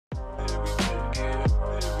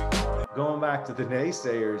Going back to the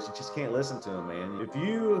naysayers, you just can't listen to them, man. If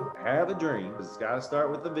you have a dream, it's got to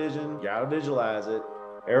start with the vision. You got to visualize it.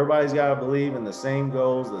 Everybody's got to believe in the same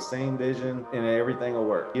goals, the same vision, and everything will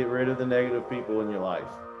work. Get rid of the negative people in your life.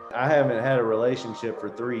 I haven't had a relationship for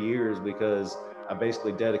 3 years because I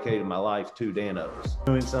basically dedicated my life to Dano's.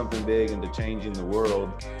 Doing something big into changing the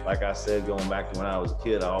world. Like I said, going back to when I was a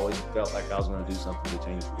kid, I always felt like I was going to do something to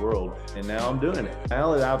change the world. And now I'm doing it.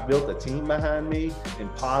 Now that I've built a team behind me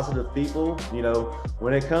and positive people,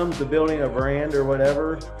 when it comes to building a brand or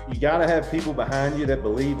whatever, you got to have people behind you that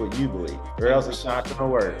believe what you believe, or else it's not going to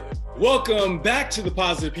work. Welcome back to the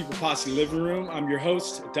Positive People Posse Living Room. I'm your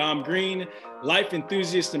host, Dom Green, life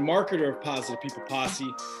enthusiast and marketer of Positive People Posse.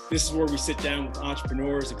 This is where we sit down with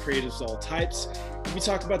entrepreneurs and creatives of all types. We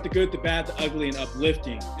talk about the good, the bad, the ugly, and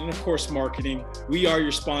uplifting, and of course, marketing. We are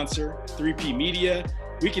your sponsor, 3P Media.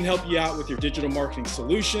 We can help you out with your digital marketing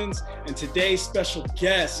solutions. And today's special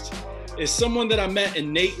guest is someone that I met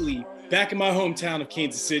innately back in my hometown of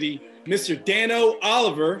Kansas City, Mr. Dano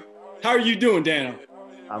Oliver. How are you doing, Dano?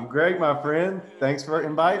 I'm great, my friend. Thanks for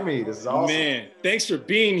inviting me. This is awesome. Man, thanks for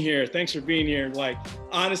being here. Like,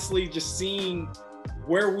 honestly, just seeing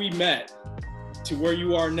where we met to where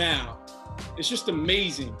you are now, it's just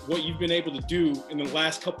amazing what you've been able to do in the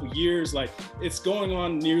last couple of years. Like, it's going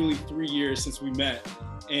on nearly 3 years since we met.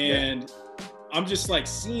 And I'm just like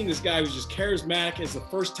seeing this guy who's just charismatic as the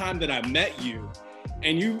first time that I met you.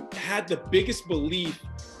 And you had the biggest belief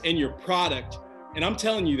in your product. And I'm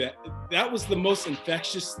telling you that was the most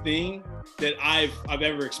infectious thing that I've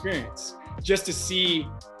ever experienced. Just to see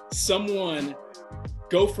someone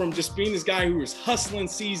go from just being this guy who was hustling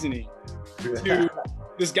seasoning to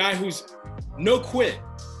this guy who's no quit.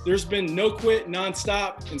 There's been no quit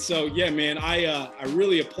nonstop. And so, yeah, man, I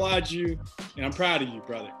really applaud you and I'm proud of you,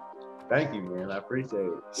 brother. Thank you, man. I appreciate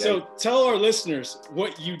it. So tell our listeners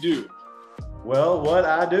what you do. Well, what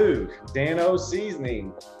I do, Dano's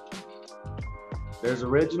seasoning. There's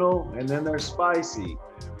original and then there's spicy.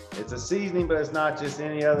 It's a seasoning, but it's not just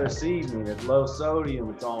any other seasoning. It's low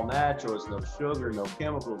sodium, it's all natural, it's no sugar, no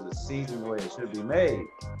chemicals, it's seasoned the way it should be made.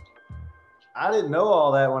 I didn't know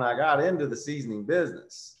all that when I got into the seasoning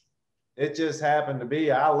business. It just happened to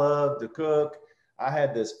be, I love to cook. I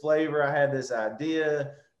had this flavor, I had this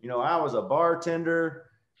idea. I was a bartender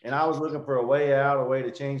and I was looking for a way out, a way to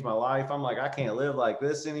change my life. I'm like, I can't live like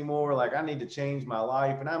this anymore. Like, I need to change my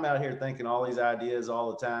life. And I'm out here thinking all these ideas all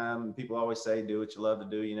the time. And people always say, do what you love to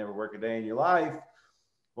do. You never work a day in your life.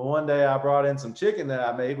 Well, one day I brought in some chicken that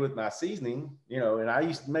I made with my seasoning, and I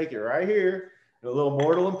used to make it right here, a little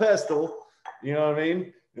mortal and pestle, you know what I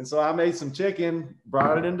mean? And so I made some chicken,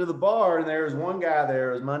 brought it into the bar, and there was one guy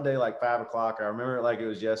there. It was Monday, like 5 o'clock. I remember it like it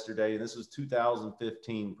was yesterday. This was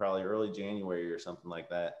 2015, probably early January or something like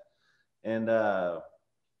that. And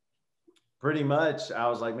pretty much I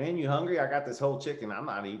was like, man, you hungry? I got this whole chicken. I'm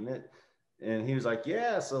not eating it. And he was like,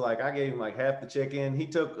 yeah. So like I gave him like half the chicken. He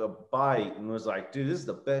took a bite and was like, dude, this is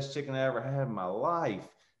the best chicken I ever had in my life.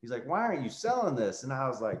 He's like, why aren't you selling this? And I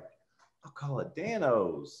was like, I'll call it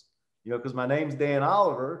Dano's. Because my name's Dan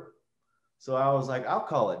Oliver. So I was like, I'll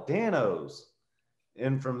call it Dano's.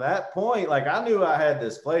 And from that point, like I knew I had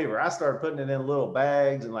this flavor. I started putting it in little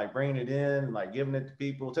bags and like bringing it in and like giving it to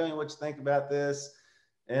people, telling you what you think about this.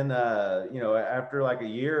 And, after like a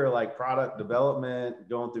year of like product development,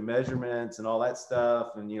 going through measurements and all that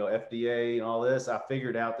stuff and, FDA and all this, I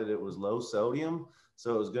figured out that it was low sodium.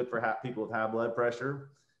 So it was good for people with high blood pressure.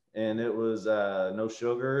 And it was no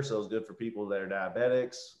sugar. So it was good for people that are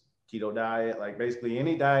diabetics. Keto diet, like basically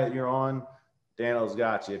any diet you're on, Dano's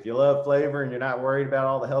got you. If you love flavor and you're not worried about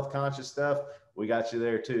all the health conscious stuff, we got you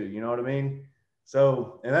there too. You know what I mean?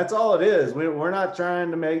 So, and that's all it is. We're not trying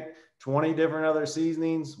to make 20 different other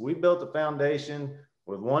seasonings. We built a foundation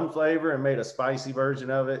with one flavor and made a spicy version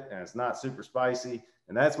of it. And it's not super spicy.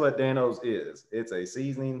 And that's what Dano's is. It's a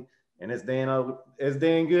seasoning and it's Dano. It's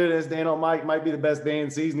damn good as Dano might be the best damn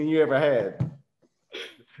seasoning you ever had.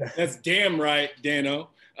 That's damn right,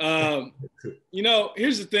 Dano.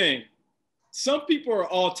 Here's the thing. Some people are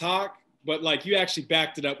all talk, but like you actually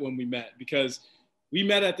backed it up when we met, because we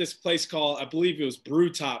met at this place called, I believe it was Brew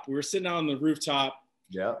Top. We were sitting out on the rooftop.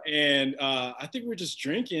 Yeah. And I think we were just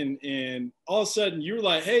drinking, and all of a sudden you were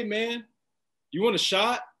like, hey man, you want a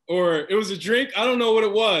shot? Or it was a drink. I don't know what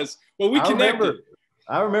it was. Well, we connected.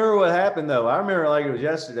 I remember what happened though. I remember like it was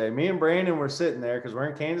yesterday. Me and Brandon were sitting there because we're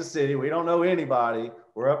in Kansas City. We don't know anybody.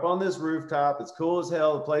 We're up on this rooftop. It's cool as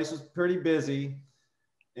hell. The place was pretty busy.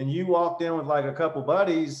 And you walked in with like a couple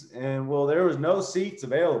buddies, and well, there was no seats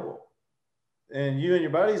available. and you and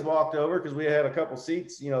your buddies walked over because we had a couple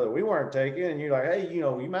seats, you know, that we weren't taking. And you're like, hey, you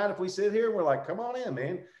know, you mind if we sit here? We're like, come on in,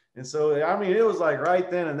 man. And so, I mean, it was like right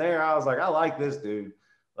then and there, I was like, I like this dude.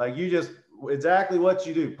 Like, you just exactly what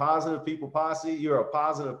you do. Positive people posse. You're a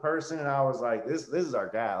positive person. And I was like, this is our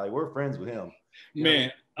guy. Like, we're friends with him. You know what I Man,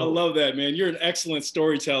 mean? I love that, man. You're an excellent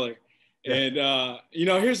storyteller. Yeah. And, you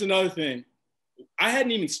know, here's another thing. I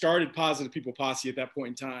hadn't even started Positive People Posse at that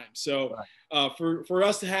point in time. So for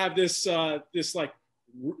us to have this like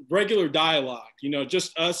regular dialogue, you know,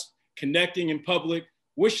 just us connecting in public,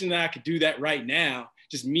 wishing that I could do that right now,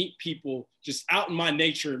 just meet people just out in my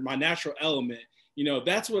nature, my natural element, you know,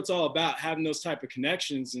 that's what it's all about, having those type of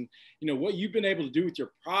connections. And, you know, what you've been able to do with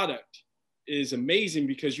your product is amazing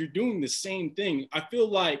because you're doing the same thing. I feel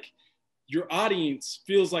like your audience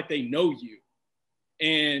feels like they know you.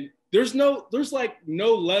 And there's like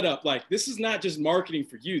no let up. Like, this is not just marketing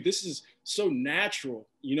for you. This is so natural,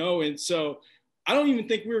 you know? And so I don't even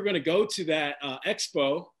think we were going to go to that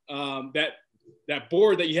expo, that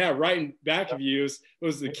board that you have right in back of you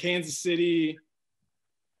was the Kansas City,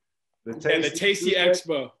 the Tasty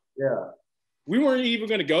Expo. Yeah. We weren't even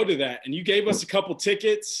going to go to that. And you gave us a couple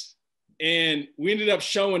tickets and we ended up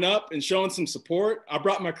showing up and showing some support. I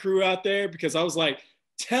brought my crew out there because I was like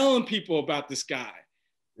telling people about this guy.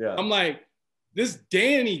 Yeah. I'm like, this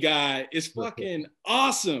Danny guy is fucking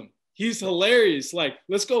awesome. He's hilarious. Like,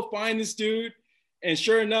 let's go find this dude. And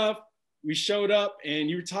sure enough, we showed up and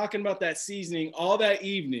you were talking about that seasoning all that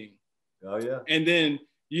evening. Oh yeah. And then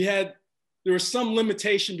there was some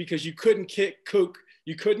limitation because you couldn't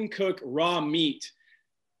cook raw meat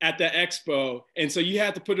at the expo. And so you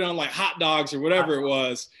had to put it on like hot dogs or whatever it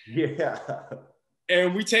was. Yeah.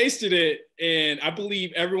 And we tasted it, and I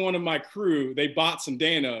believe every one of my crew, they bought some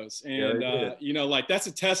Danos. And, you know, like, that's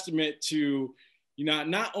a testament to, you know,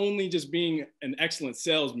 not only just being an excellent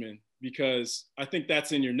salesman, because I think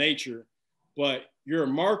that's in your nature, but you're a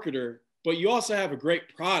marketer, but you also have a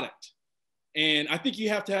great product. And I think you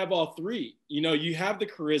have to have all three. You know, you have the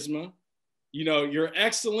charisma, you know, you're an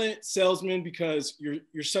excellent salesman because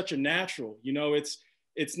you're such a natural. You know,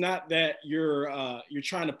 it's not that you're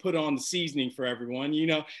trying to put on the seasoning for everyone. You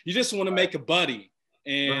know, you just want to make a buddy.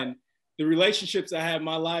 And the relationships I have in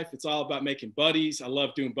my life, it's all about making buddies. I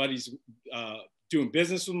love doing buddies, doing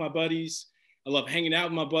business with my buddies. I love hanging out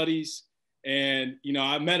with my buddies. And, you know,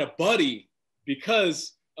 I met a buddy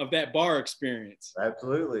because of that bar experience.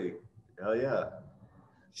 Absolutely. Hell yeah.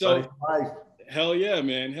 So, hell yeah,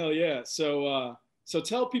 man. Hell yeah. So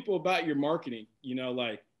tell people about your marketing. You know,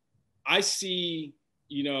 like, I see,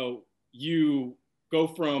 you know, you go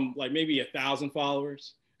from like maybe 1,000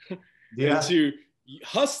 followers to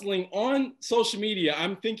hustling on social media.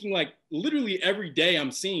 I'm thinking like literally every day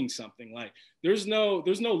I'm seeing something. Like, there's no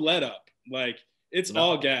let up. Like, it's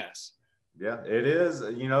all gas. Yeah, it is.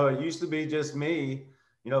 You know, it used to be just me.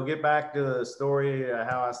 You know, get back to the story,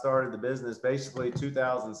 how I started the business. Basically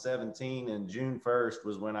 2017 and June 1st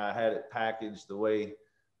was when I had it packaged the way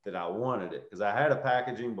that I wanted it. Because I had a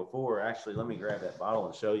packaging before. Actually, let me grab that bottle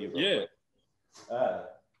and show you real quick.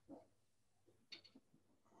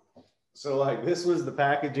 So like, this was the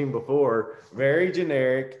packaging before, very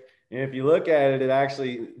generic. And if you look at it, it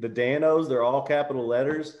actually, the Danos, they're all capital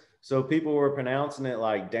letters. So people were pronouncing it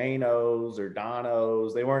like Danos or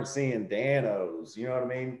Donos. They weren't seeing Danos, you know what I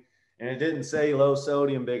mean? And it didn't say low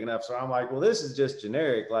sodium big enough. So I'm like, well, this is just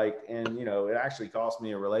generic. Like, and you know, it actually cost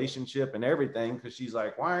me a relationship and everything. Cause she's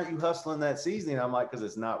like, why aren't you hustling that seasoning? I'm like, cause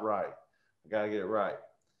it's not right. I gotta get it right.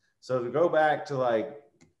 So to go back to like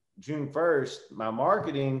June 1st, my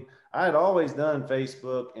marketing, I had always done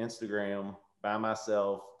Facebook, Instagram by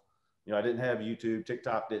myself. You know, I didn't have YouTube,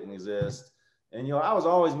 TikTok didn't exist. And, you know, I was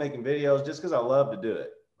always making videos just because I love to do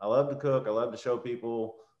it. I love to cook. I love to show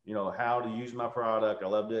people, you know, how to use my product. I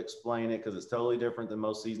love to explain it because it's totally different than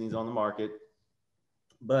most seasonings on the market.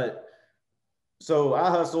 But so I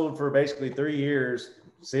hustled for basically 3 years,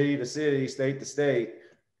 city to city, state to state,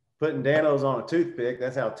 putting Danos on a toothpick.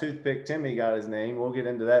 That's how Toothpick Timmy got his name. We'll get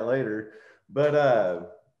into that later.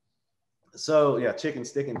 But so yeah, Chicken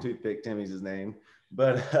Sticking Toothpick Timmy's his name.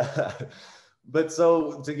 But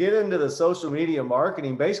so to get into the social media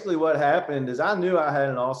marketing, basically what happened is I knew I had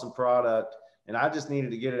an awesome product and I just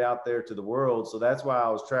needed to get it out there to the world. So that's why I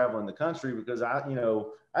was traveling the country, because I didn't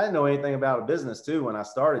know anything about a business too. When I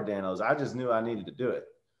started Danos, I just knew I needed to do it.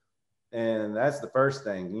 And that's the first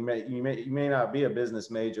thing. You may not be a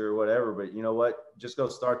business major or whatever, but you know what? Just go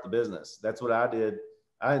start the business. That's what I did.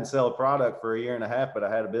 I didn't sell a product for 1.5 years, but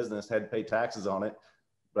I had a business, had to pay taxes on it.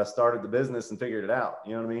 But I started the business and figured it out.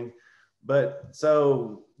 You know what I mean? But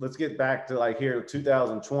so let's get back to like here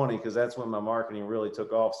 2020, because that's when my marketing really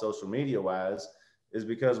took off social media wise, is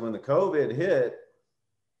because when the COVID hit,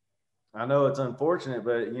 I know it's unfortunate,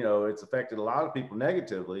 but you know, it's affected a lot of people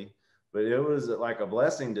negatively, but it was like a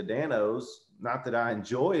blessing to Danos. Not that I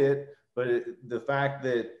enjoy it, but the fact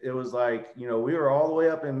that it was like, you know, we were all the way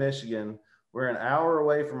up in Michigan. We're an hour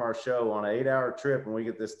away from our show on an 8-hour trip, and we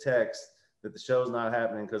get this text that the show's not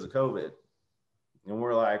happening because of COVID. And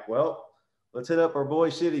we're like, well, let's hit up our boy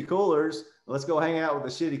Shitty Coolers. Let's go hang out with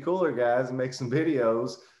the Shitty Cooler guys and make some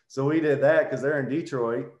videos. So we did that because they're in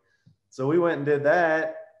Detroit. So we went and did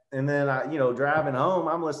that. And then I, you know, driving home,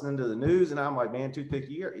 I'm listening to the news and I'm like, man, Toothpick,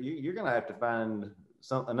 you're going to have to find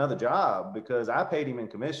another job, because I paid him in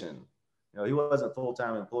commission. You know, he wasn't a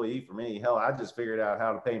full-time employee for me. Hell, I just figured out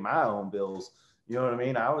how to pay my own bills. You know what I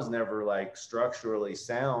mean? I was never like structurally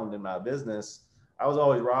sound in my business. I was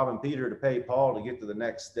always robbing Peter to pay Paul to get to the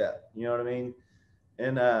next step. You know what I mean?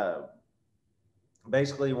 And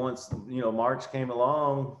basically once, you know, March came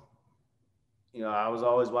along, you know, I was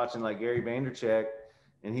always watching like Gary Vaynerchuk,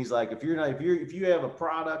 and he's like, if you have a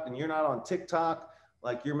product and you're not on TikTok,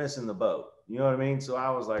 like you're missing the boat. You know what I mean? So I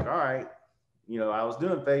was like, all right, you know, I was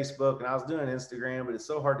doing Facebook and I was doing Instagram, but it's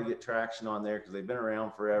so hard to get traction on there because they've been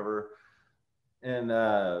around forever. And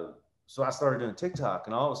so I started doing TikTok,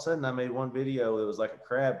 and all of a sudden I made one video that was like a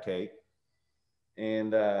crab cake,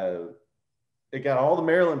 and it got all the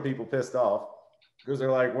Maryland people pissed off, because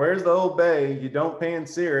they're like, where's the Old Bay? You don't pan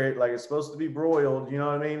sear it like it's supposed to be broiled. You know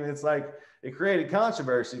what I mean? It's like, it created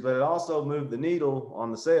controversy, but it also moved the needle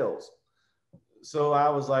on the sales. So I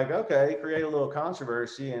was like, okay, create a little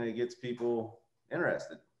controversy and it gets people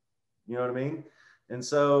interested. You know what I mean? And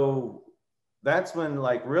so that's when,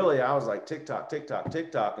 like, really I was like, TikTok, TikTok,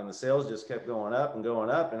 TikTok. And the sales just kept going up and going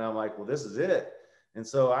up. And I'm like, well, this is it. And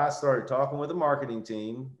so I started talking with the marketing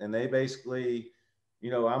team, and they basically, you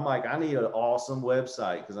know, I'm like, I need an awesome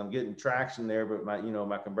website because I'm getting traction there, but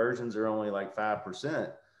my conversions are only like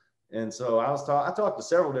 5%. And so I talked to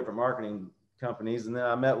several different marketing companies, and then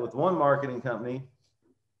I met with one marketing company,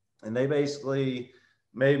 and they basically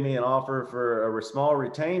made me an offer for a small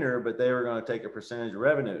retainer, but they were going to take a percentage of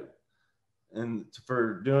revenue, and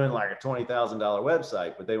for doing like a $20,000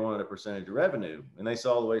 website, but they wanted a percentage of revenue, and they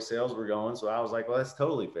saw the way sales were going. So I was like, well, that's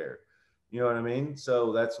totally fair. You know what I mean?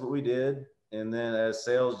 So that's what we did. And then as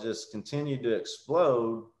sales just continued to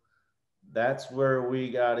explode, that's where we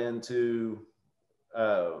got into,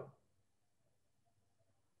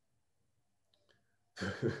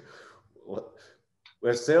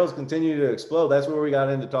 as sales continue to explode, that's where we got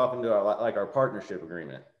into talking to our partnership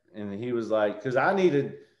agreement. And he was like, because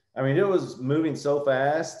it was moving so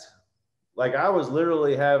fast. Like I was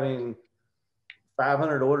literally having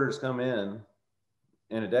 500 orders come in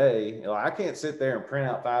a day. You know, I can't sit there and print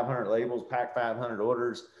out 500 labels, pack 500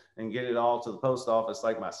 orders, and get it all to the post office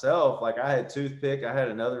like myself. Like I had Toothpick, I had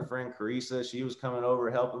another friend, Carissa. She was coming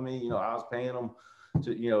over helping me. You know, I was paying them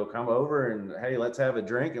to, you know, come over and, hey, let's have a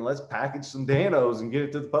drink and let's package some Danos and get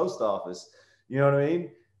it to the post office. You know what I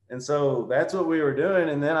mean? And so that's what we were doing.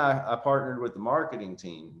 And then I partnered with the marketing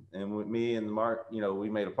team, and with me and we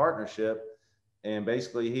made a partnership, and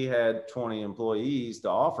basically he had 20 employees to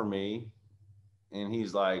offer me. And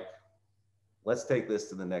he's like, let's take this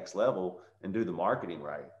to the next level and do the marketing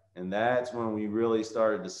right. And that's when we really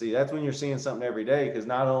started to see, that's when you're seeing something every day. Because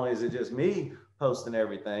not only is it just me posting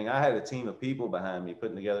everything, I had a team of people behind me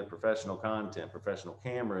putting together professional content, professional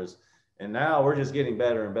cameras. And now we're just getting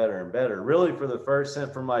better and better and better. Really, for the first,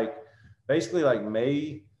 from like basically like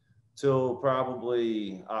May till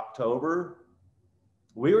probably October,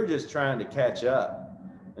 we were just trying to catch up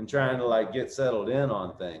and trying to like get settled in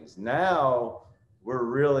on things. Now we're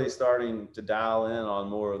really starting to dial in on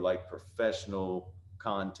more like professional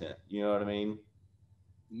content. You know what I mean?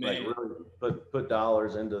 Man. Like really put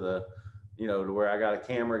dollars into the, you know, to where I got a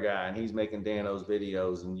camera guy and he's making Dano's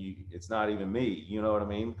videos, and it's not even me. You know what I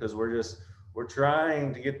mean? Because we're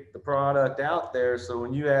trying to get the product out there. So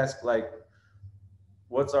when you ask like,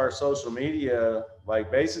 what's our social media,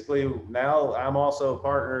 like basically now I'm also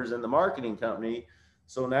partners in the marketing company.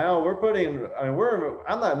 So now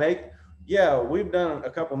I'm not making, yeah, we've done a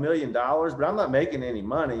couple $1 million, but I'm not making any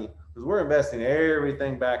money because we're investing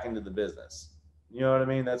everything back into the business. You know what I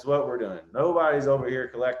mean? That's what we're doing. Nobody's over here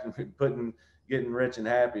collecting, getting rich and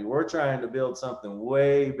happy. We're trying to build something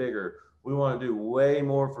way bigger. We want to do way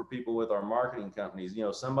more for people with our marketing companies. You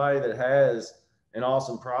know, somebody that has an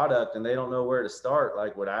awesome product and they don't know where to start,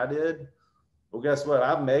 like what I did. Well, guess what?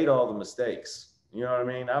 I've made all the mistakes. You know what I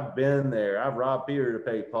mean? I've been there. I've robbed Peter to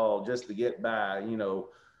pay Paul just to get by, you know,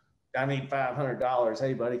 I need $500.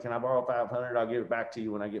 Hey, buddy, can I borrow 500? I'll give it back to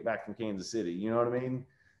you when I get back from Kansas City. You know what I mean?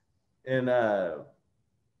 And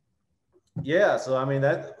yeah, so I mean,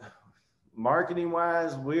 that marketing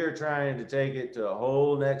wise, we are trying to take it to a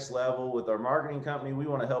whole next level with our marketing company. We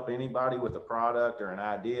want to help anybody with a product or an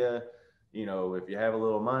idea. You know, if you have a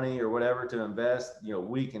little money or whatever to invest, you know,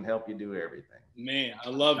 we can help you do everything. Man, I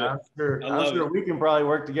love it. I I'm love sure it. we can probably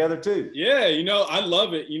work together too. Yeah, you know, I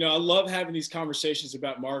love it. You know, I love having these conversations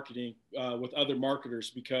about marketing with other marketers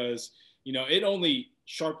because, you know, it only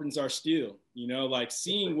sharpens our steel, you know, like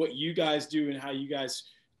seeing what you guys do and how you guys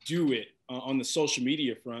do it on the social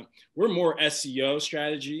media front. We're more SEO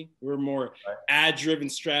strategy. We're more Right. ad driven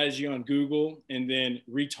strategy on Google and then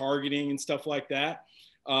retargeting and stuff like that.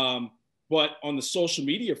 But on the social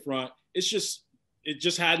media front, it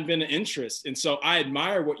just hadn't been an interest. And so I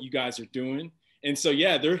admire what you guys are doing. And so,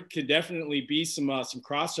 yeah, there could definitely be some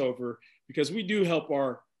crossover because we help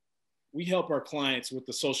our clients with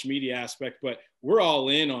the social media aspect, but we're all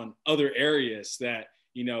in on other areas that,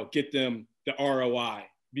 you know, get them the ROI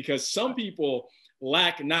because some people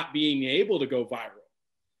lack not being able to go viral,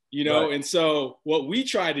 you know? Right. And so what we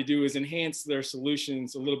try to do is enhance their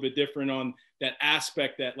solutions a little bit different on that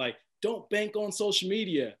aspect that like, don't bank on social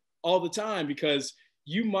media all the time because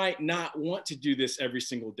you might not want to do this every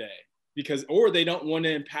single day because, or they don't want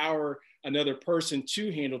to empower another person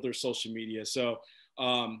to handle their social media. So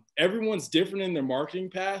everyone's different in their marketing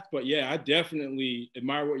path, but yeah, I definitely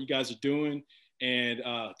admire what you guys are doing and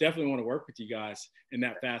definitely want to work with you guys in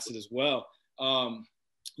that facet as well.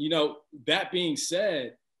 You know, that being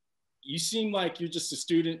said, you seem like you're just a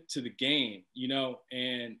student to the game, you know,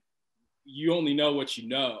 and you only know what you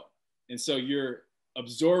know. And so you're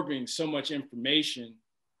absorbing so much information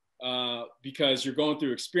because you're going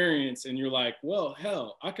through experience and you're like, well,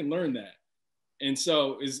 hell, I can learn that. And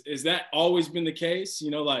so is that always been the case?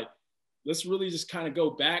 You know, like, let's really just kind of go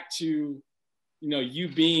back to, you know, you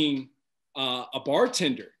being a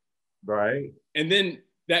bartender. Right. And then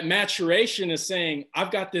that maturation is saying,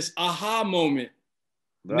 I've got this aha moment.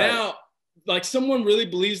 Right. Now, like someone really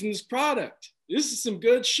believes in this product. This is some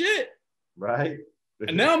good shit. Right.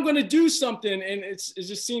 And now I'm going to do something. And it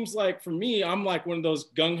just seems like for me, I'm like one of those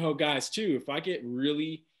gung-ho guys too. If I get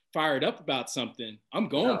really fired up about something, I'm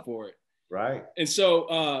going for it. Right. And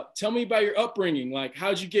so tell me about your upbringing. Like,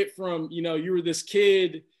 how'd you get from, you know, you were this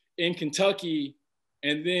kid in Kentucky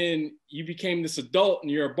and then you became this adult and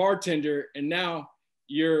you're a bartender and now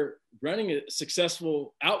you're running a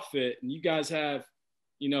successful outfit and you guys have,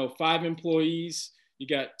 you know, 5 employees. You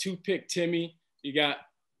got Toothpick Timmy. You got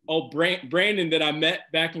old Brandon that I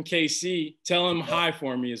met back in KC. Tell him hi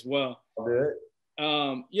for me as well. I'll do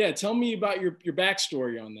it. Yeah, tell me about your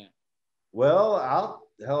backstory on that. Well,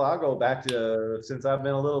 I'll go back to since I've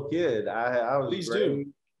been a little kid. I was Please raised, do.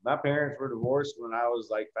 my parents were divorced when I was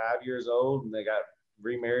like 5 years old and they got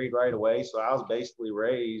remarried right away. So I was basically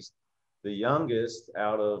raised the youngest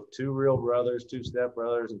out of 2 real brothers, 2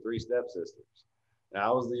 stepbrothers, and 3 stepsisters. And I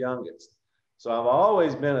was the youngest. So I've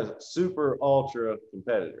always been a super ultra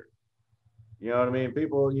competitor. You know what I mean?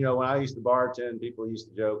 People, you know, when I used to bartend, people used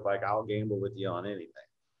to joke like, I'll gamble with you on anything.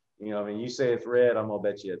 You know what I mean? You say it's red, I'm going to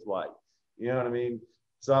bet you it's white. You know what I mean?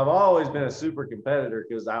 So I've always been a super competitor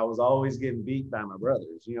because I was always getting beat by my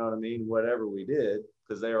brothers. You know what I mean? Whatever we did,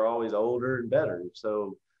 because they were always older and better.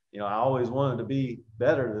 So, you know, I always wanted to be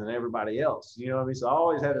better than everybody else. You know what I mean? So I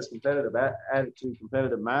always had this competitive attitude,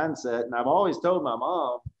 competitive mindset. And I've always told my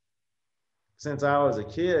mom since I was a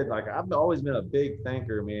kid, like I've always been a big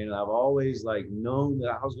thinker, man. And I've always like known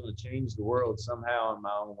that I was going to change the world somehow in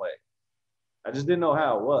my own way. I just didn't know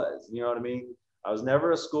how it was. You know what I mean? I was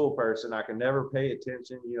never a school person. I could never pay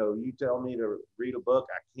attention. You know, you tell me to read a book,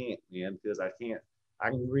 I can't, man, because I can't. I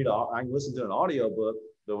can listen to an audio book,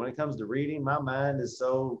 but when it comes to reading, my mind is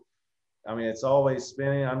so, I mean, it's always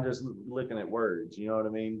spinning. I'm just looking at words, you know what I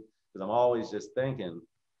mean? Because I'm always just thinking.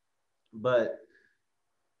 But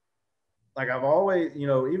like I've always, you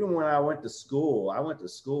know, even when I went to school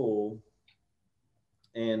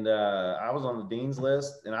and I was on the dean's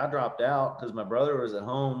list and I dropped out because my brother was at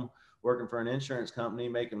home working for an insurance company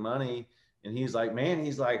making money. And he's like, man,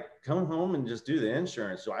 he's like, come home and just do the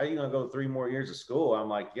insurance. So are you going to go 3 more years of school? I'm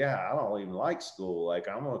like, yeah, I don't even like school. Like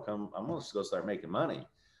I'm going to just go start making money.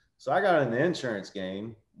 So I got in the insurance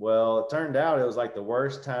game. Well, it turned out it was like the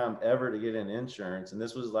worst time ever to get in insurance. And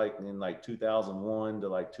this was like in like 2001 to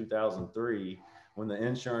like 2003 when the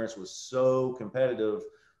insurance was so competitive.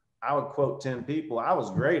 I would quote 10 people. I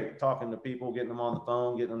was great at talking to people, getting them on the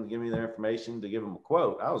phone, getting them to give me their information to give them a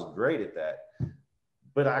quote. I was great at that.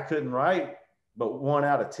 But I couldn't write but 1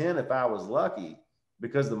 out of 10 if I was lucky.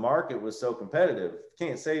 because the market was so competitive. You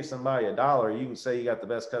can't save somebody $1. You can say you got the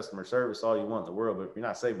best customer service all you want in the world, but if you're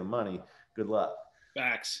not saving money, good luck.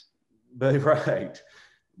 Facts. But right.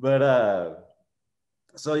 But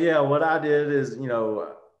so yeah, what I did is, you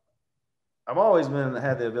know, I've always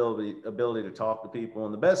had the ability to talk to people,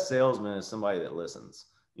 and the best salesman is somebody that listens.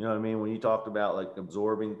 You know what I mean? When you talked about like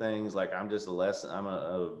absorbing things, like I'm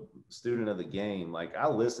a student of the game. Like I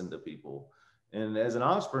listen to people. And as an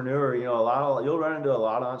entrepreneur, you know, you'll run into a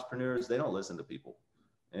lot of entrepreneurs, they don't listen to people.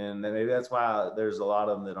 And maybe that's why there's a lot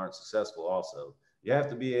of them that aren't successful also. You have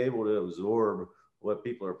to be able to absorb what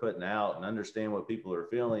people are putting out and understand what people are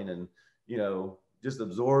feeling, and, you know, just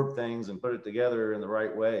absorb things and put it together in the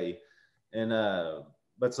right way. And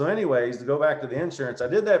but so anyways, to go back to the insurance, I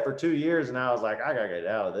did that for 2 years, and I was like, I gotta get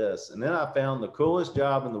out of this. And then I found the coolest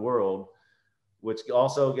job in the world, which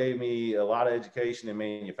also gave me a lot of education in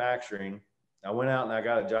manufacturing. I went out and I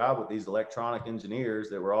got a job with these electronic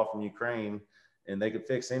engineers that were all from Ukraine, and they could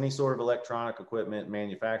fix any sort of electronic equipment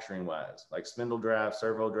manufacturing wise, like spindle drives,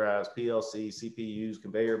 servo drives, PLC, CPUs,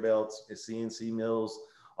 conveyor belts, CNC mills,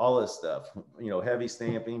 all this stuff, you know, heavy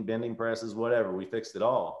stamping, bending presses, whatever. We fixed it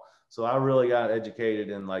all. So I really got educated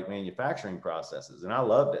in like manufacturing processes, and I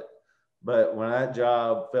loved it. But when that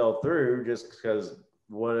job fell through, just because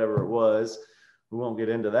whatever it was, we won't get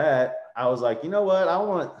into that. I was like, you know what? I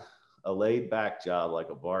want a laid back job, like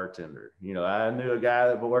a bartender. You know, I knew a guy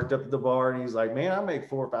that worked up at the bar, and he's like, man, I make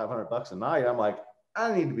 $400 or $500 a night. I'm like,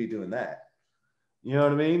 I need to be doing that. You know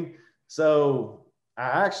what I mean? So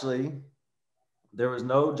there was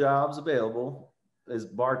no jobs available as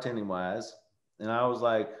bartending wise. And I was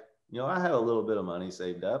like, you know, I had a little bit of money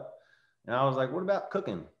saved up, and I was like, what about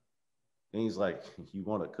cooking? And he's like, you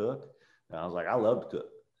want to cook? And I was like, I love to cook.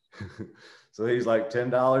 So he's like,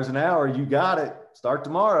 $10 an hour. You got it. Start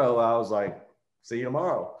tomorrow. I was like, see you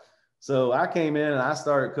tomorrow. So I came in and I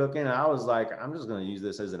started cooking, and I was like, I'm just going to use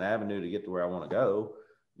this as an avenue to get to where I want to go.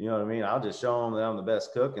 You know what I mean? I'll just show them that I'm the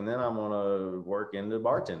best cook, and then I'm going to work into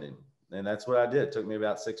bartending. And that's what I did. It took me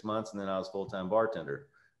about 6 months, and then I was full-time bartender.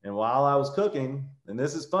 And while I was cooking, and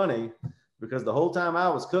this is funny, because the whole time I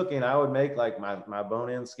was cooking, I would make like my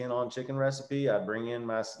bone-in skin-on chicken recipe. I'd bring in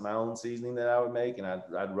my own seasoning that I would make, and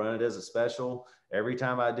I'd run it as a special. Every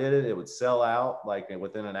time I did it, it would sell out like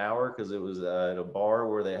within an hour, because it was at a bar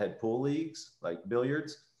where they had pool leagues, like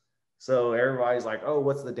billiards. So everybody's like, oh,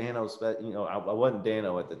 what's the Dano special? You know, I wasn't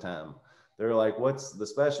Dano at the time. They're like, what's the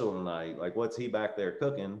special tonight? Like, what's he back there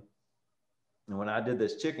cooking? And when I did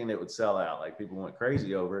this chicken, it would sell out. Like people went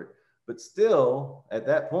crazy over it. But still, at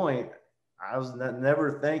that point, I was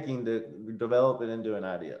never thinking to develop it into an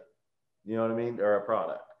idea, you know what I mean? Or a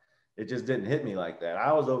product. It just didn't hit me like that.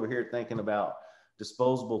 I was over here thinking about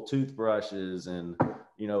disposable toothbrushes and,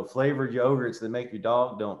 you know, flavored yogurts that make your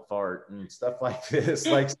dog don't fart and stuff like this.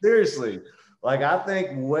 Like seriously, like I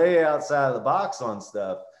think way outside of the box on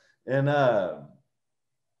stuff. And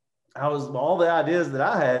all the ideas that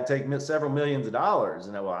I had take several millions of dollars.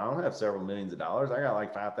 And well, I don't have several millions of dollars. I got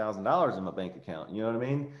like $5,000 in my bank account. You know what I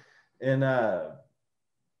mean? And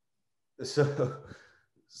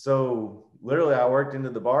so literally I worked into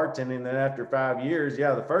the bartending. And then after 5 years,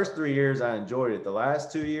 the first 3 years I enjoyed it. The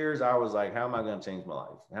last 2 years I was like, how am I going to change my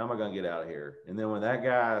life? How am I going to get out of here? And then when that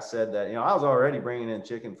guy said that, you know, I was already bringing in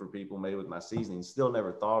chicken for people made with my seasoning, still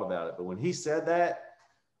never thought about it. But when he said that,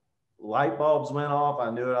 light bulbs went off. I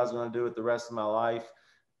knew what I was going to do with the rest of my life.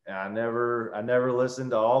 And I never listened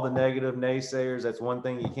to all the negative naysayers. That's one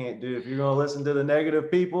thing you can't do. If you're going to listen to the negative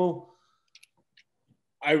people.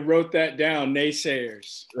 I wrote that down,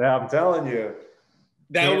 naysayers. Yeah, I'm telling you.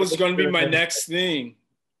 That was going to be my next thing.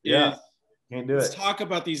 Yeah, can't do it. Let's talk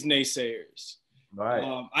about these naysayers. Right.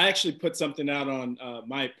 I actually put something out on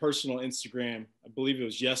my personal Instagram. I believe it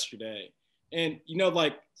was yesterday. And, you know,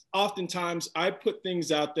 like oftentimes I put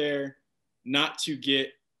things out there not to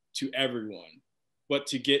get to everyone, but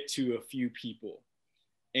to get to a few people.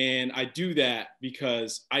 And I do that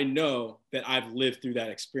because I know that I've lived through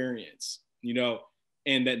that experience, you know,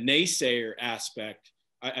 and that naysayer aspect.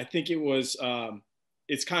 I think it was,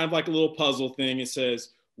 it's kind of like a little puzzle thing. It says,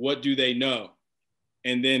 what do they know?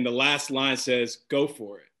 And then the last line says, go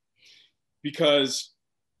for it. Because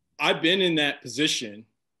I've been in that position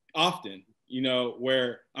often, you know,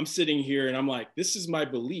 where I'm sitting here and I'm like, this is my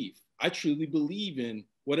belief. I truly believe in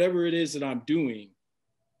whatever it is that I'm doing.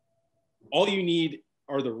 All you need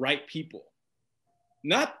are the right people.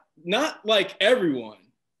 Not like everyone.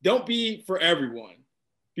 Don't be for everyone,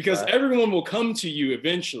 because everyone will come to you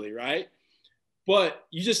eventually, right? But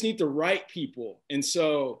you just need the right people. And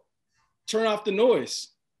so turn off the noise,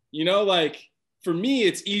 you know, like for me,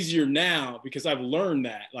 it's easier now because I've learned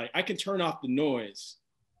that. Like, I can turn off the noise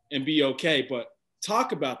and be okay. But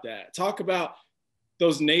talk about that. Talk about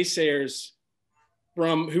those naysayers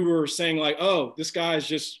from who were saying like, oh, this guy's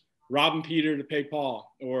just robbing Peter to pay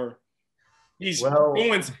Paul, or he's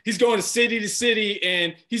going to city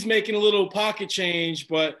and he's making a little pocket change,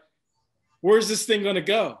 but where's this thing going to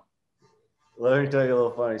go? Let me tell you a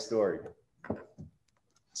little funny story.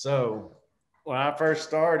 So when I first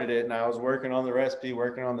started it and I was working on the recipe,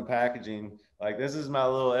 working on the packaging, like this is my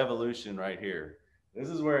little evolution right here. This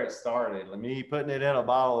is where it started. Me putting it in a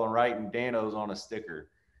bottle and writing Danos on a sticker.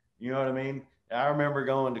 You know what I mean? I remember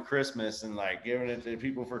going to Christmas and like giving it to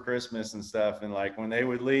people for Christmas and stuff. And like when they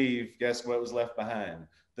would leave, guess what was left behind?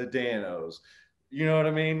 The Danos. You know what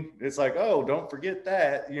I mean? It's like, oh, don't forget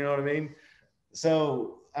that. You know what I mean?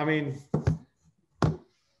 So, I mean,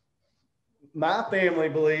 my family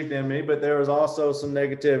believed in me, but there was also some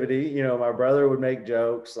negativity. You know, my brother would make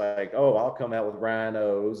jokes like, oh, I'll come out with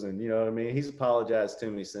rhinos. And you know what I mean? He's apologized to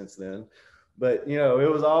me since then. But, you know, it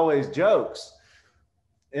was always jokes.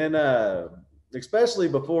 And especially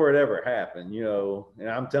before it ever happened, you know, and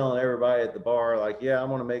I'm telling everybody at the bar, like, yeah, I'm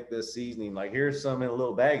going to make this seasoning. Like, here's some in a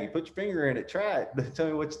little baggie. Put your finger in it. Try it. Tell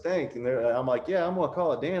me what you think. And I'm like, yeah, I'm going to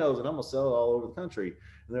call it Danos and I'm going to sell it all over the country.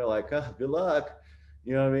 And they're like, oh, good luck.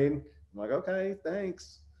 You know what I mean? I'm like, okay,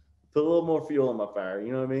 thanks. Put a little more fuel on my fire.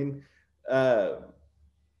 You know what I mean?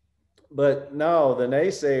 But no, the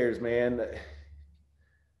naysayers, man,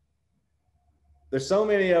 there's so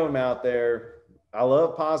many of them out there. I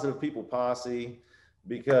love Positive People Posse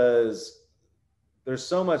because there's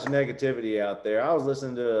so much negativity out there. I was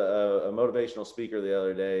listening to a motivational speaker the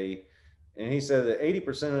other day, and he said that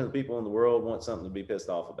 80% of the people in the world want something to be pissed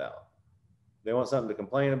off about. They want something to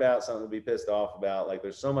complain about, something to be pissed off about. Like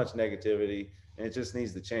there's so much negativity and it just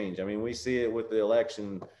needs to change. I mean, we see it with the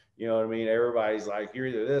election, you know what I mean? Everybody's like, you're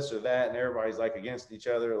either this or that. And everybody's like against each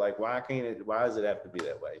other. Like, why does it have to be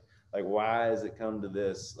that way? Like, why has it come to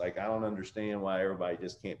this? Like, I don't understand why everybody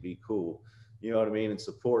just can't be cool, you know what I mean? And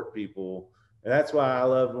support people. And that's why I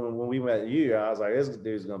love when we met you, I was like, this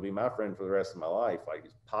dude's going to be my friend for the rest of my life. Like,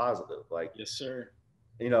 he's positive. Like, yes, sir.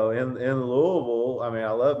 You know, in Louisville, I mean,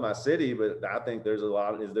 I love my city, but I think there's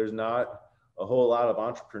not a whole lot of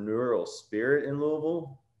entrepreneurial spirit in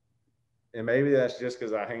Louisville. And maybe that's just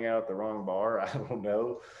because I hang out at the wrong bar. I don't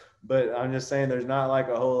know. But I'm just saying there's not like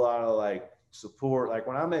a whole lot of like support. Like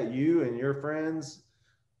when I met you and your friends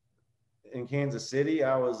in Kansas City,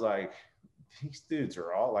 I was like, these dudes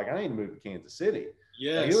are all like, I need to move to Kansas City.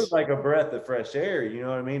 Yes. Like, it was like a breath of fresh air. You know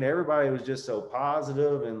what I mean? Everybody was just so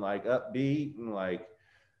positive and like upbeat and like,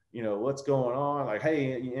 you know, what's going on? Like,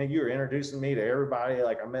 hey, you were introducing me to everybody.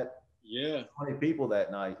 Like I met 20 people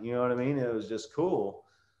that night. You know what I mean? It was just cool.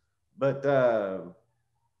 But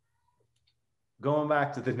going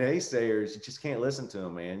back to the naysayers, you just can't listen to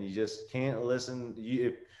them, man. You just can't listen.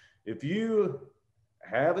 If you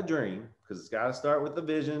have a dream, because it's got to start with a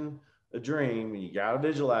vision, a dream, and you got to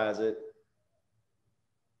visualize it,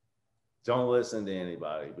 don't listen to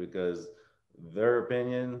anybody because their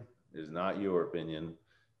opinion is not your opinion.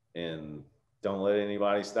 And don't let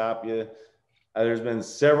anybody stop you. There's been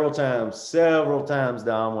several times,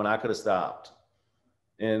 Dom, when I could have stopped.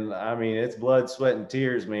 And I mean, it's blood, sweat, and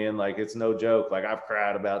tears, man. Like it's no joke. Like I've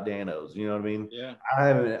cried about Danos. You know what I mean? Yeah. I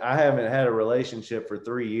haven't had a relationship for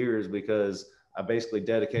 3 years because I basically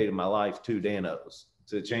dedicated my life to Danos,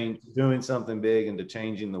 to doing something big and to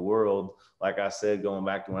changing the world. Like I said, going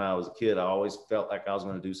back to when I was a kid, I always felt like I was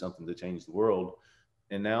going to do something to change the world.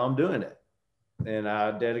 And now I'm doing it. And I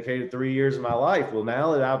dedicated 3 years of my life. Well,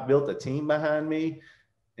 now that I've built a team behind me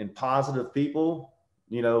and positive people,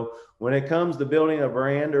 you know, when it comes to building a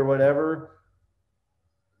brand or whatever,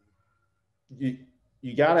 you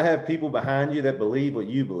got to have people behind you that believe what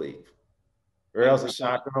you believe, or else it's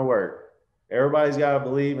not going to work. Everybody's got to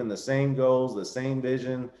believe in the same goals, the same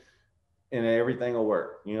vision, and everything will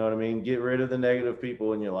work. You know what I mean? Get rid of the negative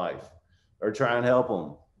people in your life, or try and help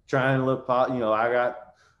them. Try and look, you know, I got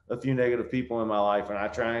a few negative people in my life and I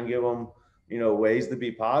try and give them, you know, ways to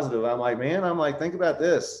be positive. I'm like, think about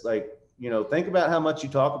this. Like, you know, think about how much you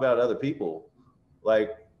talk about other people.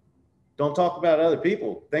 Like, don't talk about other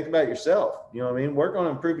people. Think about yourself. You know what I mean? Work on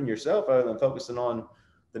improving yourself other than focusing on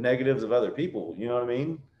the negatives of other people. You know what I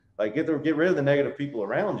mean? Like get rid of the negative people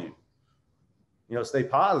around you. You know, stay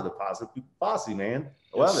positive people, Posse, man.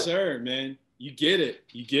 I love it. Yes, sir, man. You get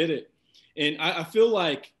it. And I feel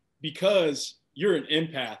like because you're an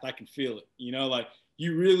empath, I can feel it. You know, like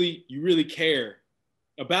you really care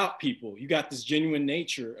about people. You got this genuine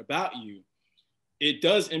nature about you. It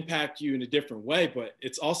does impact you in a different way, but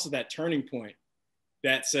it's also that turning point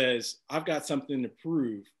that says, I've got something to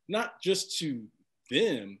prove, not just to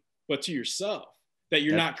them, but to yourself, that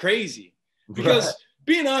you're not crazy. Because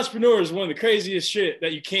being an entrepreneur is one of the craziest shit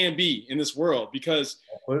that you can be in this world, because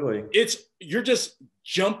you're just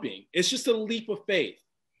jumping. It's just a leap of faith.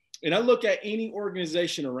 And I look at any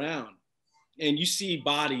organization around and you see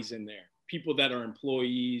bodies in there, people that are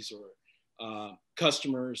employees or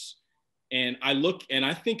customers. And I look and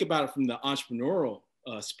I think about it from the entrepreneurial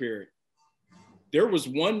spirit. There was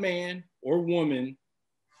one man or woman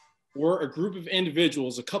or a group of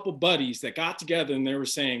individuals, a couple buddies that got together and they were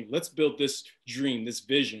saying, let's build this dream, this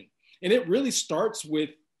vision. And it really starts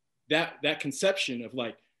with that conception of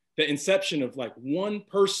like the inception of like one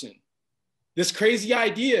person, this crazy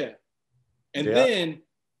idea. And then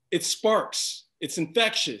it sparks, it's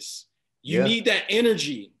infectious. You need that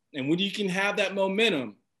energy. And when you can have that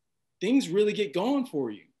momentum, things really get going for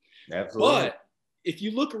you. Absolutely. But if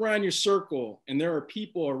you look around your circle and there are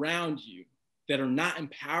people around you that are not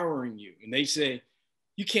empowering you and they say,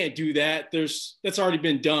 you can't do that. That's already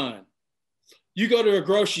been done. You go to a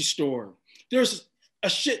grocery store, there's a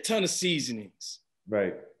shit ton of seasonings.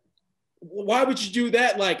 Right. Why would you do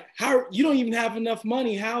that? Like, how you don't even have enough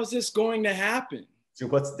money. How is this going to happen? So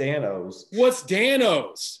what's Danos? What's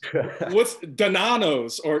Danos? What's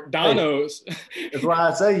Donanos or Donos? Hey, that's why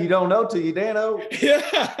I say you don't know till you Dano.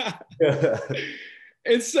 Yeah.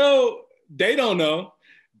 And so they don't know.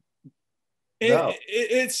 And no.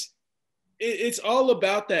 it's all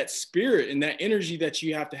about that spirit and that energy that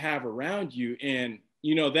you have to have around you. And,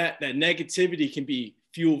 you know, that negativity can be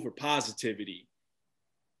fuel for positivity.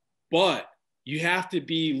 But you have to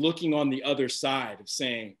be looking on the other side of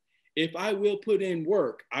saying, if I will put in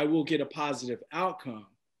work, I will get a positive outcome.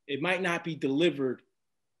 It might not be delivered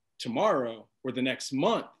tomorrow or the next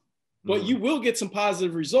month, but you will get some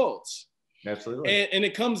positive results. Absolutely. And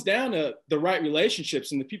it comes down to the right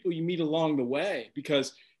relationships and the people you meet along the way.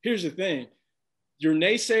 Because here's the thing, your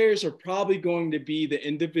naysayers are probably going to be the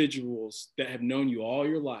individuals that have known you all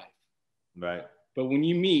your life. Right. But when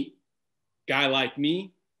you meet a guy like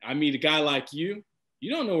me, I meet a guy like you, you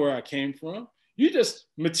don't know where I came from. You just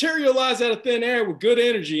materialize out of thin air with good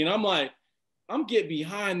energy. And I'm like, I'm getting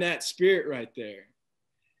behind that spirit right there.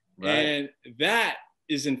 Right. And that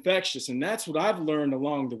is infectious. And that's what I've learned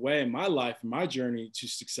along the way in my life and my journey to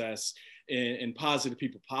success in Positive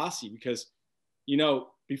People Posse. Because, you know,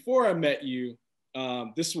 before I met you,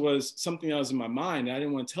 this was something that was in my mind that I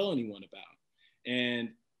didn't want to tell anyone about. And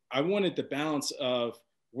I wanted the balance of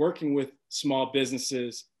working with small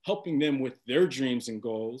businesses, helping them with their dreams and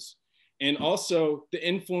goals, and also the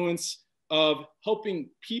influence of helping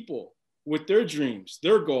people with their dreams,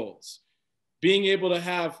 their goals, being able to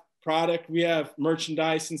have product. We have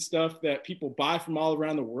merchandise and stuff that people buy from all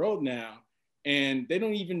around the world now, and they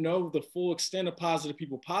don't even know the full extent of Positive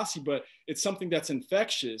People Posse, but it's something that's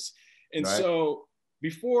infectious. And so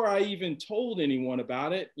before I even told anyone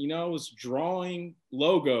about it, you know, I was drawing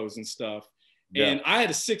logos and stuff. And I had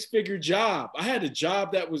a 6-figure job. I had a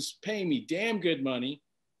job that was paying me damn good money.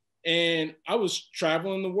 And I was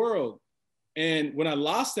traveling the world. And when I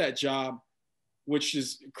lost that job, which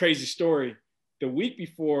is a crazy story, the week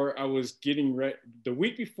before I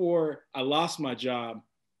lost my job,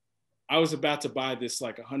 I was about to buy this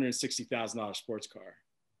like $160,000 sports car.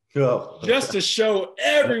 Just to show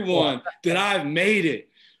everyone that I've made it.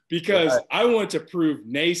 Because I want to prove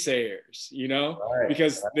naysayers, you know,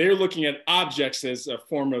 because they're looking at objects as a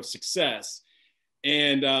form of success.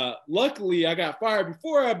 And luckily I got fired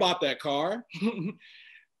before I bought that car.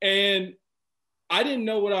 And I didn't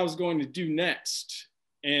know what I was going to do next.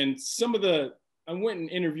 And I went and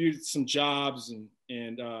interviewed some jobs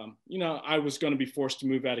and you know, I was going to be forced to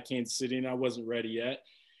move out of Kansas City and I wasn't ready yet.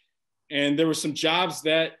 And there were some jobs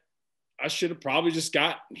that I should have probably just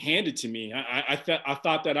got handed to me. I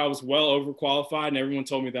thought that I was well overqualified, and everyone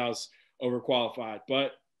told me that I was overqualified.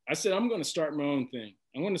 But I said, I'm going to start my own thing.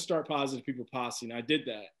 I'm going to start Positive People Posse. And I did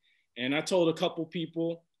that. And I told a couple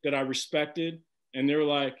people that I respected, and they were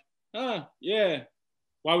like, yeah,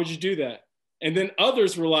 why would you do that? And then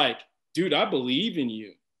others were like, dude, I believe in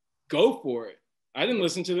you. Go for it. I didn't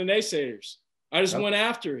listen to the naysayers. I just went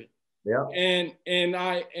after it. Yeah. And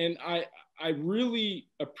I really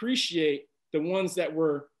appreciate the ones that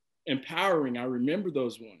were empowering. I remember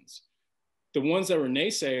those ones. The ones that were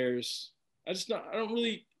naysayers, I don't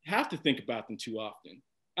really have to think about them too often.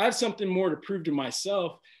 I have something more to prove to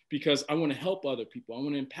myself because I want to help other people. I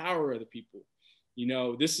want to empower other people. You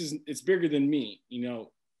know, it's bigger than me. You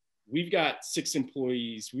know, we've got 6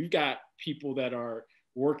 employees. We've got people that are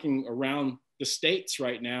working around the states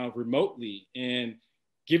right now remotely and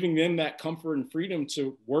giving them that comfort and freedom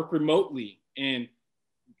to work remotely and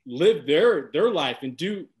live their life and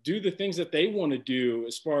do the things that they want to do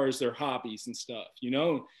as far as their hobbies and stuff, you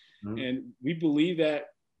know. Mm-hmm. And we believe that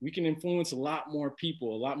we can influence a lot more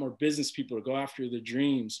people, a lot more business people to go after their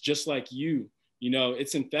dreams, just like you. You know,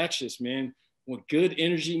 it's infectious, man. When good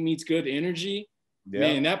energy meets good energy,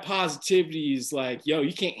 man, that positivity is like, yo,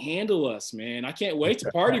 you can't handle us, man. I can't wait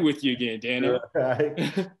to party with you again, Daniel.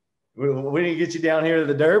 Right. We didn't get you down here to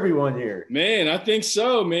the Derby one year. Man, I think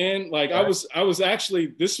so, man. Like I was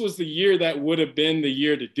actually, this was the year that would have been the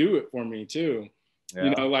year to do it for me too. Yeah. You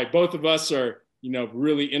know, like both of us are, you know,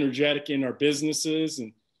 really energetic in our businesses,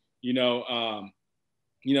 and, you know,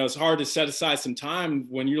 it's hard to set aside some time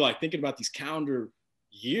when you're like thinking about these calendar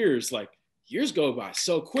years, like years go by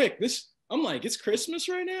so quick. I'm like, it's Christmas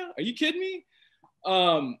right now. Are you kidding me?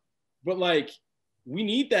 But like, we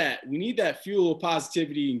need that fuel of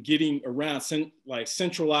positivity and getting around, like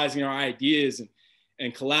centralizing our ideas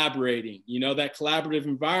and collaborating, you know, that collaborative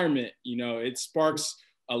environment, you know, it sparks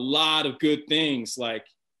a lot of good things. Like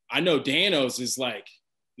I know Dano's is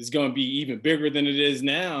going to be even bigger than it is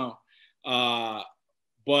now.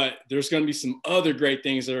 But there's going to be some other great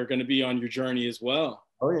things that are going to be on your journey as well.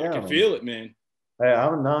 Oh yeah. I can feel it, man. Hey,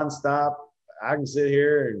 I'm nonstop. I can sit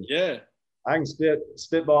here and I can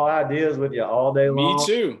spitball ideas with you all day long. Me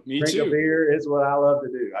too. Drink a beer. It's what I love to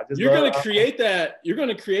do. You're going to create that. You're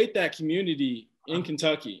going to create that community in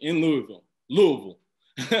Kentucky, in Louisville.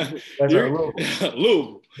 That's Louisville.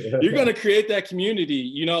 Louisville. You're going to create that community.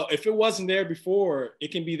 You know, if it wasn't there before,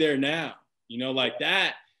 it can be there now. You know, like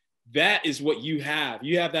that. That is what you have.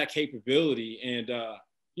 You have that capability. And,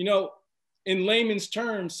 you know, in layman's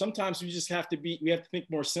terms, sometimes we have to think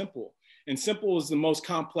more simple. And simple is the most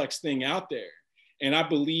complex thing out there. And I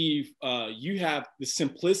believe you have the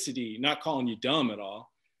simplicity, not calling you dumb at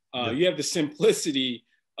all. You have the simplicity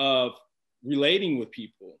of relating with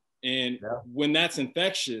people. And when that's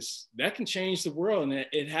infectious, that can change the world. And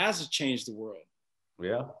it has changed the world.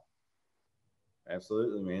 Yeah,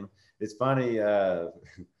 absolutely, man. It's funny.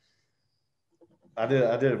 I did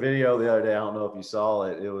a video the other day. I don't know if you saw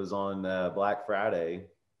it. It was on Black Friday.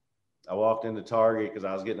 I walked into Target because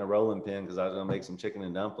I was getting a rolling pin because I was going to make some chicken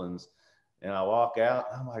and dumplings. And I walk out.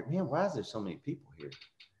 I'm like, man, why is there so many people here?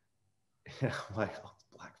 And I'm like, oh, it's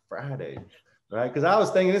Black Friday, right? Because I was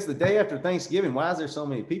thinking it's the day after Thanksgiving. Why is there so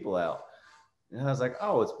many people out? And I was like,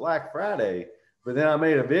 oh, it's Black Friday. But then I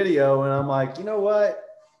made a video and I'm like, you know what?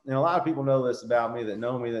 And a lot of people know this about me that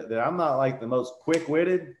know me, that I'm not like the most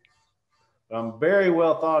quick-witted. I'm very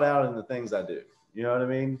well thought out in the things I do. You know what I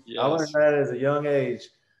mean? Yes. I learned that as a young age,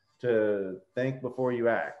 to think before you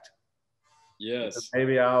act. Yes. Because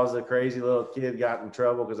maybe I was a crazy little kid, got in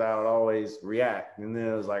trouble because I would always react. And then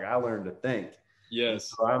it was like, I learned to think.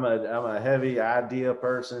 Yes. So I'm a heavy idea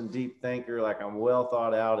person, deep thinker. Like I'm well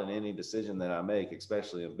thought out in any decision that I make,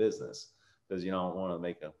 especially in business, because you don't want to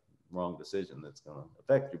make a wrong decision that's going to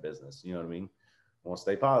affect your business. You know what I mean? I want to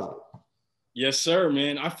stay positive. Yes, sir,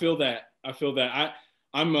 man. I feel that.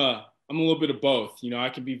 I'm a little bit of both. You know, I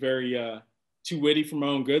can be very too witty for my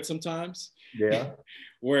own good sometimes. Yeah.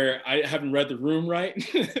 Where I haven't read the room right.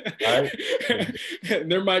 Right.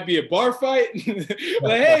 There might be a bar fight.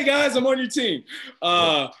 Like, hey guys, I'm on your team.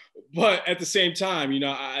 But at the same time, you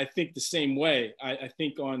know, I think the same way. I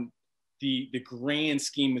think on the grand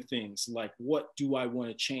scheme of things, like what do I want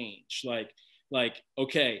to change? Like,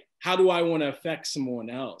 okay, how do I want to affect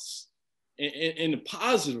someone else in a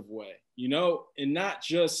positive way, you know, and not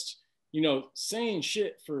just, you know, saying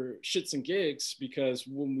shit for shits and gigs, because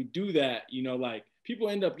when we do that, you know, like people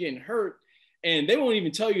end up getting hurt and they won't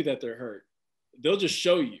even tell you that they're hurt. They'll just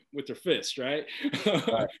show you with their fist, right?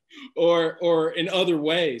 Right. or in other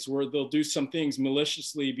ways where they'll do some things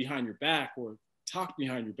maliciously behind your back or talk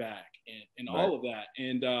behind your back and right. All of that.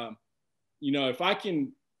 And, you know, if I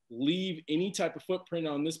can leave any type of footprint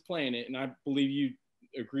on this planet, and I believe you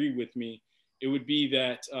agree with me, it would be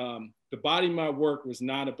that the body of my work was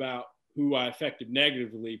not about who I affected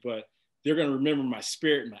negatively, but they're going to remember my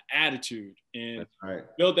spirit and my attitude and right.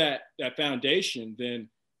 Build that foundation. Then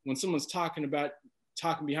when someone's talking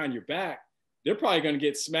behind your back, they're probably going to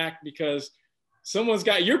get smacked because someone's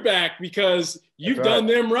got your back because you've right. Done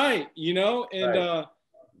them right, you know? And right.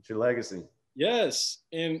 It's your legacy. Yes.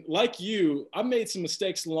 And like you, I made some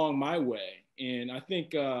mistakes along my way. And I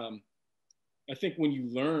think when you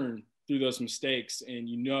learn through those mistakes and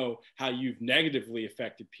you know how you've negatively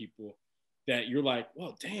affected people, that you're like,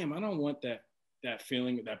 well, damn, I don't want that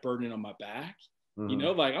feeling, that burden on my back. Mm-hmm. You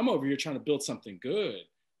know, like I'm over here trying to build something good.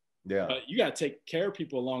 Yeah. But you got to take care of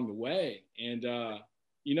people along the way and,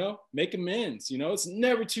 you know, make amends. You know, it's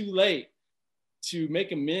never too late to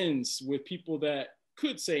make amends with people that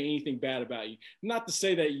could say anything bad about you. Not to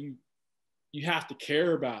say that you have to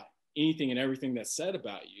care about anything and everything that's said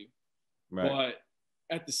about you, right. But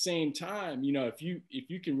at the same time, you know, if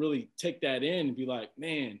you can really take that in and be like,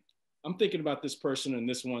 man, I'm thinking about this person in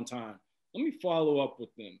this one time, let me follow up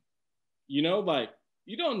with them. You know, like,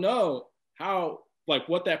 you don't know how, like,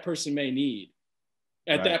 what that person may need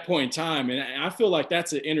at right. that point in time. And I feel like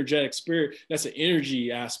that's an energetic spirit. That's an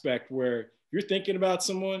energy aspect where you're thinking about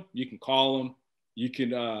someone, you can call them, you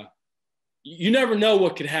can, you never know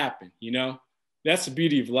what could happen, you know? That's the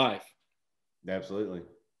beauty of life. Absolutely.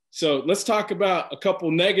 So let's talk about a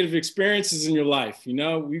couple negative experiences in your life. You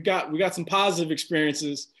know, we got some positive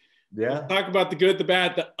experiences. Yeah. Let's talk about the good, the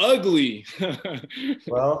bad, the ugly.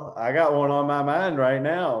 Well, I got one on my mind right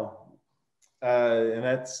now. And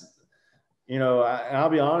that's, you know, I'll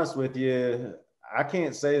be honest with you. I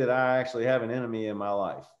can't say that I actually have an enemy in my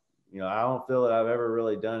life. You know, I don't feel that I've ever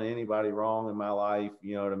really done anybody wrong in my life.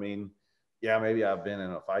 You know what I mean? Yeah, maybe I've been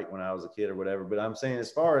in a fight when I was a kid or whatever, but I'm saying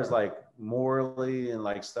as far as like morally and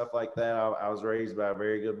like stuff like that, I was raised by a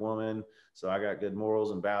very good woman. So I got good morals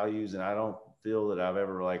and values, and I don't feel that I've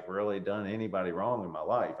ever like really done anybody wrong in my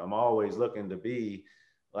life. I'm always looking to be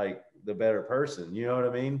like the better person. You know what I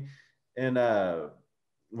mean? And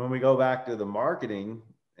when we go back to the marketing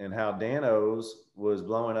and how Dano's was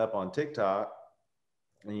blowing up on TikTok,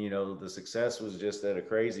 and, you know, the success was just at a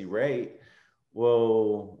crazy rate.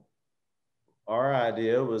 Well, our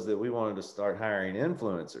idea was that we wanted to start hiring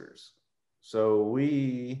influencers. So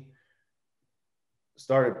we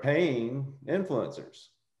started paying influencers.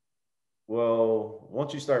 Well,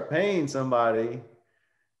 once you start paying somebody,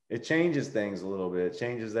 it changes things a little bit. It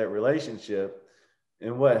changes that relationship.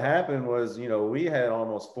 And what happened was, you know, we had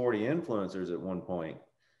almost 40 influencers at one point.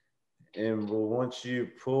 And once you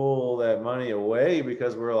pull that money away,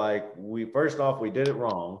 because we're like, first off, we did it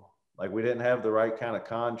wrong. Like, we didn't have the right kind of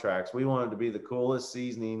contracts. We wanted to be the coolest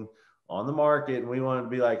seasoning on the market. And we wanted to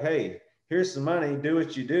be like, hey, here's some money, do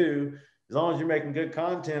what you do. As long as you're making good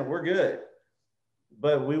content, we're good.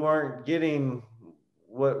 But we weren't getting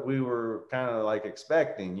what we were kind of like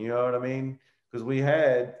expecting, you know what I mean? Because we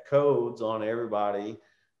had codes on everybody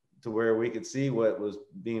to where we could see what was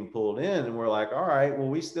being pulled in. And we're like, all right, well,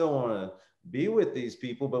 we still want to be with these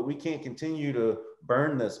people, but we can't continue to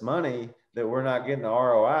burn this money that we're not getting the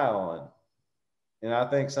ROI on. And I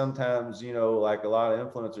think sometimes, you know, like a lot of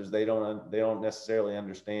influencers, they don't necessarily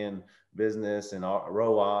understand business and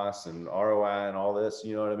ROAS and ROI and all this,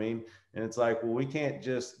 you know what I mean? And it's like, well, we can't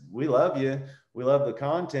just, we love you, we love the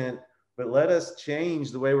content, but let us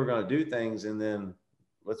change the way we're going to do things, and then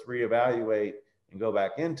let's reevaluate and go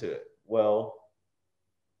back into it. Well,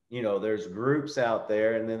 you know, there's groups out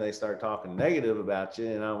there, and then they start talking negative about you.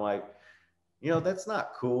 And I'm like, you know, that's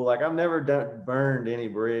not cool. Like, I've never burned any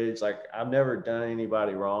bridge. Like, I've never done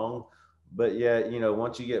anybody wrong. But yet, you know,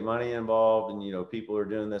 once you get money involved and, you know, people are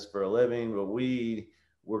doing this for a living, but we're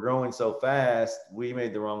growing so fast, we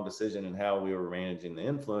made the wrong decision in how we were managing the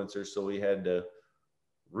influencers. So we had to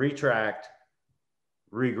retract,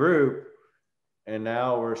 regroup, and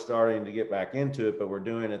now we're starting to get back into it, but we're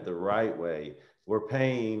doing it the right way. We're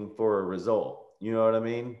paying for a result. You know what I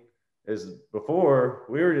mean? Is before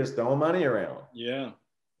we were just throwing money around. Yeah.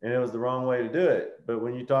 And it was the wrong way to do it. But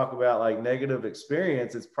when you talk about like negative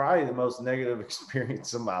experience, it's probably the most negative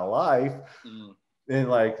experience of my life. Mm. And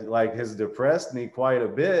like has depressed me quite a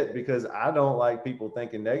bit, because I don't like people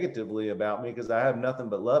thinking negatively about me, because I have nothing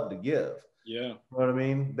but love to give. Yeah. You know what I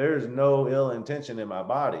mean? There's no ill intention in my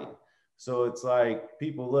body. So it's like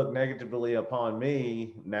people look negatively upon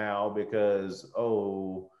me now because,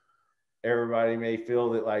 oh, everybody may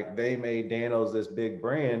feel that like they made Dano's this big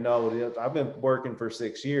brand. No, I've been working for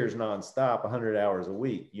 6 years nonstop, 100 hours a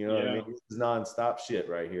week. You know what I mean? This is nonstop shit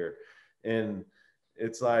right here. And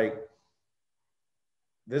it's like,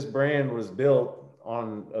 this brand was built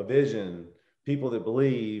on a vision, people that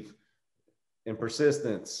believe in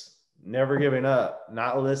persistence, never giving up,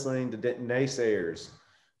 not listening to naysayers.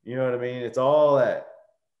 You know what I mean? It's all that.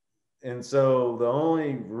 And so the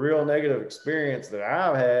only real negative experience that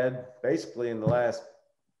I've had basically in the last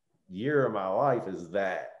year of my life is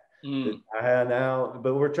that I had now,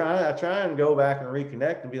 but I try and go back and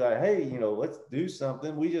reconnect and be like, hey, you know, let's do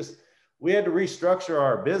something. We had to restructure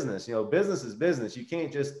our business. You know, business is business. You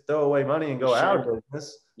can't just throw away money and go out of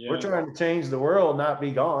business. Yeah. We're trying to change the world, not be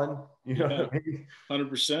gone. You know what I mean?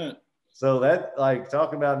 100%. So that, like,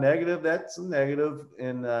 talking about negative, that's some negative.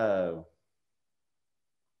 And,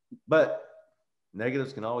 but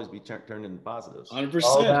negatives can always be turned into positives. 100%,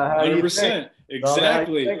 100%.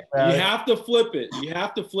 Exactly. You have to flip it. You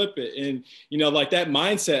have to flip it. And, you know, like that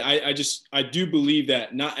mindset, I do believe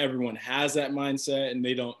that not everyone has that mindset and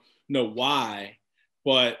they don't know why,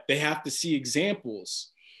 but they have to see examples.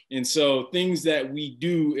 And so things that we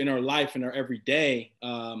do in our life, in our everyday,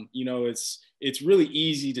 you know, it's really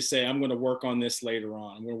easy to say, I'm going to work on this later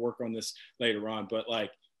on. I'm going to work on this later on. But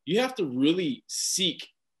like, you have to really seek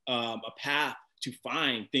a path to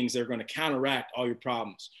find things that are going to counteract all your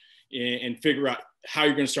problems and figure out how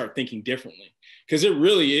you're going to start thinking differently. Because it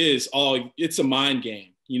really is it's a mind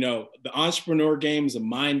game. You know, the entrepreneur game is a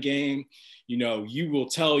mind game. You know, you will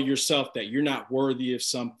tell yourself that you're not worthy of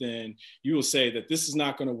something. You will say that this is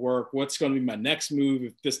not going to work. What's going to be my next move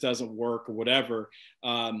if this doesn't work or whatever?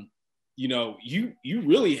 You know, you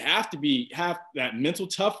really have that mental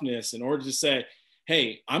toughness in order to say,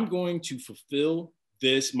 hey, I'm going to fulfill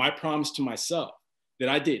my promise to myself that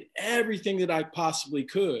I did everything that I possibly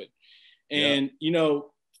could. And, you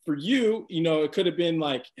know, for you, you know, it could have been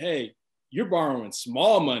like, hey, you're borrowing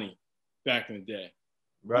small money back in the day.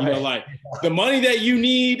 Right. You know, like the money that you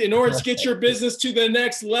need in order to get your business to the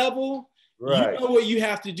next level, right. You know what you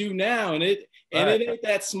have to do now. And it ain't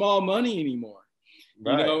that small money anymore.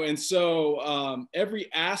 Right. You know, and so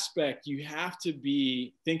every aspect you have to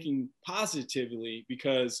be thinking positively,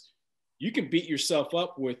 because you can beat yourself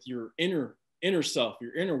up with your inner self,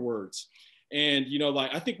 your inner words. And, you know,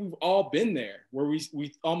 like, I think we've all been there where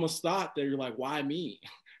we almost thought that you're like, why me?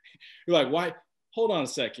 You're like, why? Hold on a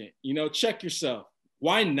second, you know, check yourself.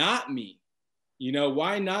 Why not me? You know,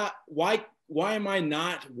 why not? Why am I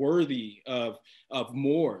not worthy of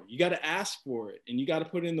more? You got to ask for it, and you got to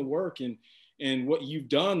put in the work. And what you've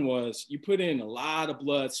done was you put in a lot of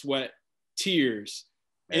blood, sweat, tears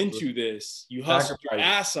into this. You hustled your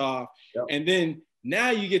ass off. Yep. And then now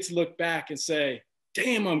you get to look back and say,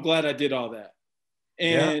 damn, I'm glad I did all that.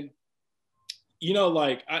 And, you know,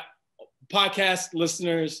 like podcast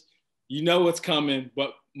listeners, you know what's coming.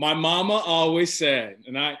 But my mama always said,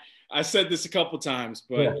 and I said this a couple times,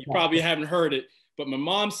 but you probably haven't heard it. But my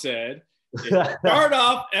mom said, if you start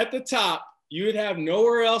off at the top, you would have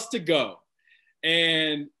nowhere else to go.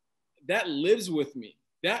 And that lives with me.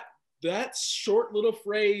 That short little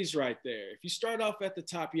phrase right there. If you start off at the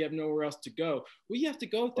top, you have nowhere else to go. Well, you have to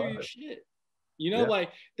go through your shit. You know, like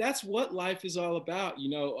that's what life is all about. You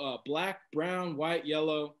know, black, brown, white,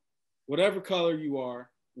 yellow, whatever color you are,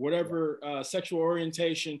 whatever sexual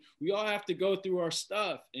orientation, we all have to go through our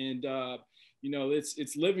stuff. And, you know,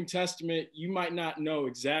 it's living testament. You might not know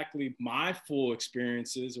exactly my full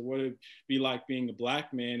experiences or what it'd be like being a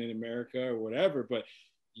black man in America or whatever, but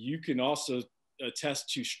you can also attest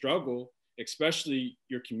to struggle, especially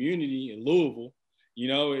your community in Louisville. You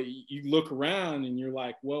know, you look around and you're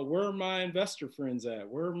like, well, where are my investor friends at?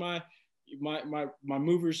 Where are my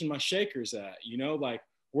movers and my shakers at? You know, like,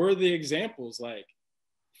 where are the examples? Like,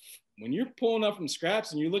 when you're pulling up from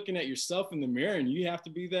scraps and you're looking at yourself in the mirror and you have to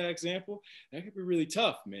be that example, that could be really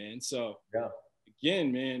tough, man. So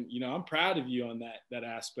again, man, you know, I'm proud of you on that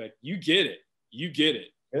aspect. You get it. You get it.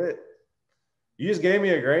 Good. You just gave me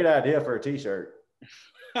a great idea for a t-shirt.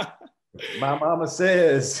 My mama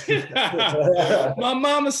says. My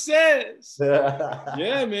mama says.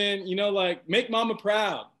 Yeah, man. You know, like, make mama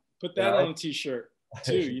proud. Put that on a t-shirt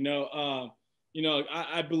too. You know,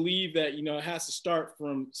 I believe that, you know, it has to start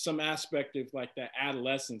from some aspect of like that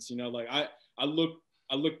adolescence. You know, like I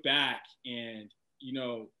look back and, you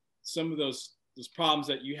know, some of those problems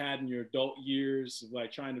that you had in your adult years,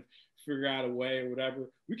 like trying to figure out a way or whatever,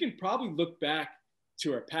 we can probably look back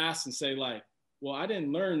to our past and say like, well, I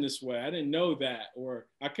didn't learn this way. I didn't know that, or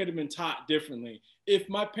I could have been taught differently. If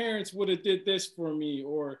my parents would have did this for me,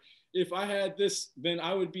 or if I had this, then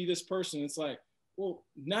I would be this person. It's like, well,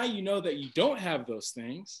 now you know that you don't have those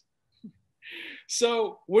things.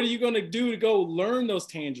 So what are you going to do to go learn those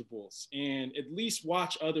tangibles and at least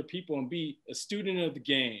watch other people and be a student of the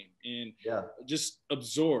game and just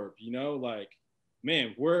absorb, you know, like,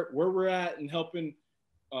 man, where we're at and helping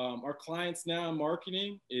our clients now in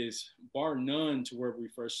marketing is bar none to where we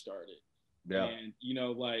first started. And, you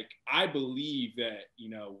know, like, I believe that, you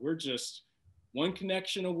know, we're just one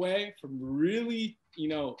connection away from really, you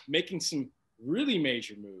know, making some really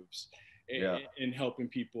major moves in helping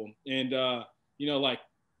people. And, you know, like,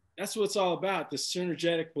 that's what it's all about, the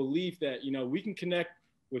synergetic belief that, you know, we can connect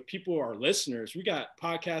with people, our listeners. We got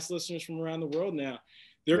podcast listeners from around the world now.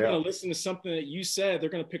 They're going to listen to something that you said. They're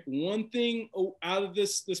going to pick one thing out of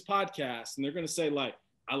this podcast, and they're going to say, like,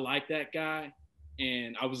 I like that guy,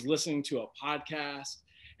 and I was listening to a podcast,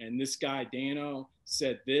 and this guy Dano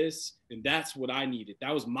said this, and that's what I needed.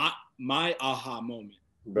 That was my aha moment.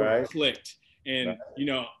 Right. Clicked. And, right. You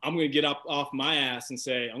know, I'm going to get up off my ass and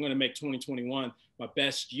say, I'm going to make 2021 my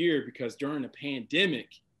best year, because during the pandemic,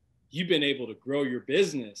 you've been able to grow your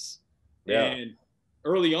business. Yeah. And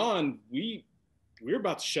early on, we were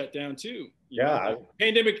about to shut down too. You know, like,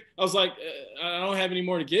 pandemic, I was like, I don't have any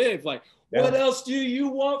more to give. Like, what else do you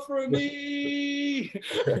want from me?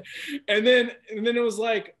 and then it was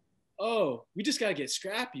like, oh, we just got to get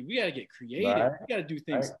scrappy. We got to get creative. Right. We got to do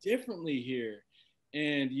things differently here.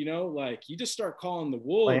 And, you know, like, you just start calling the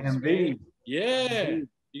wolves. Man. Yeah.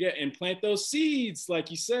 You got, and plant those seeds, like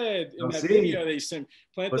you said in that video that you sent.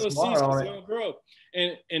 Plant those seeds because they'll grow.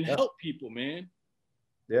 And help people, man.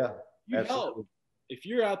 Yeah. You absolutely. Help. If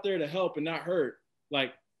you're out there to help and not hurt,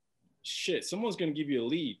 like, shit, someone's going to give you a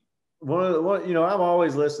lead. You know, I'm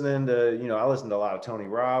always listening to, you know, I listen to a lot of Tony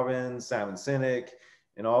Robbins, Simon Sinek,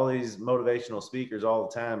 and all these motivational speakers all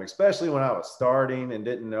the time, especially when I was starting and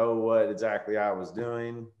didn't know what exactly I was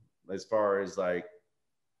doing as far as like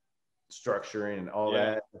structuring and all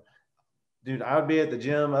that. Dude, I would be at the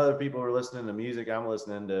gym. Other people were listening to music. I'm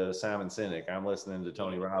listening to Simon Sinek. I'm listening to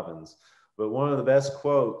Tony Robbins. But one of the best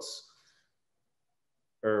quotes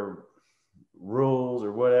or rules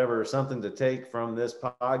or whatever, something to take from this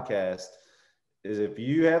podcast is, if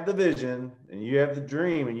you have the vision and you have the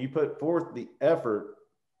dream and you put forth the effort,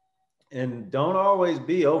 and don't always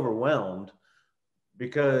be overwhelmed,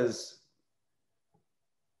 because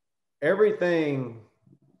everything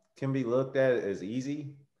can be looked at as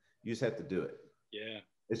easy. You just have to do it. Yeah.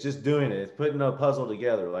 It's just doing it. It's putting a puzzle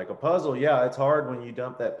together. Like a puzzle, yeah, it's hard when you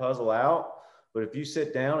dump that puzzle out. But if you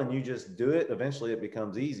sit down and you just do it, eventually it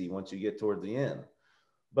becomes easy once you get toward the end.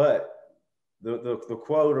 But the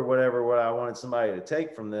quote or whatever, what I wanted somebody to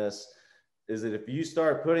take from this is that if you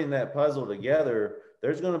start putting that puzzle together,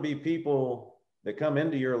 there's going to be people that come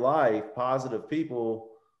into your life, positive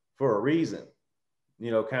people, for a reason.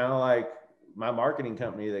 You know, kind of like my marketing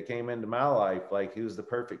company that came into my life, like, he was the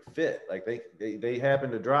perfect fit. Like they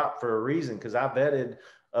happened to drop for a reason, because I vetted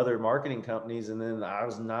other marketing companies, and then I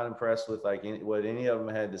was not impressed with like what any of them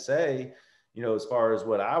had to say, you know, as far as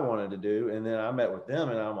what I wanted to do. And then I met with them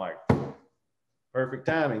and I'm like, perfect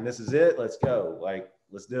timing. This is it. Let's go. Like,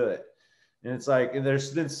 let's do it. And it's like, and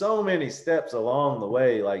there's been so many steps along the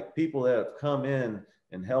way, like people that have come in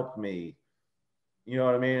and helped me. You know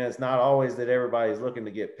what I mean? It's not always that everybody's looking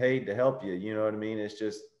to get paid to help you. You know what I mean? It's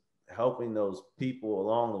just helping those people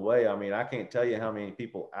along the way. I mean, I can't tell you how many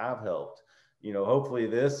people I've helped. You know, hopefully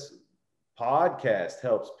this podcast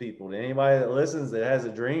helps people. To anybody that listens that has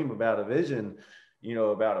a dream about a vision, you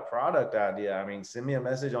know, about a product idea, I mean, send me a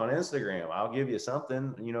message on Instagram. I'll give you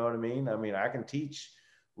something. You know what I mean? I mean,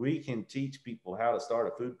 we can teach people how to start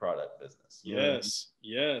a food product business. Yes.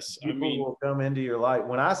 Yes. People will come into your life.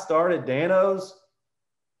 When I started Dano's,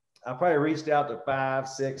 I probably reached out to 5,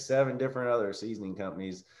 6, 7 different other seasoning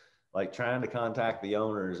companies, like trying to contact the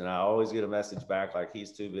owners. And I always get a message back like,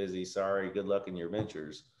 he's too busy. Sorry. Good luck in your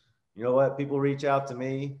ventures. You know what? People reach out to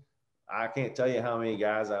me. I can't tell you how many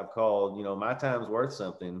guys I've called. You know, my time's worth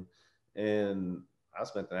something. And I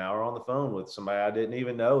spent an hour on the phone with somebody I didn't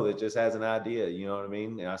even know that just has an idea. You know what I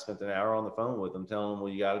mean? And I spent an hour on the phone with them telling them,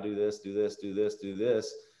 well, you got to do this, do this, do this, do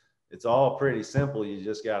this. It's all pretty simple. You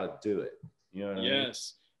just got to do it. You know what I mean?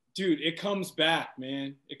 Yes. Dude, it comes back,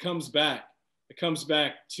 man. It comes back. It comes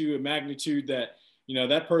back to a magnitude that, you know,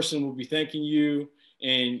 that person will be thanking you,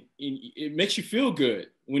 and it makes you feel good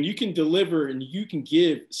when you can deliver and you can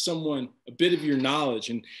give someone a bit of your knowledge.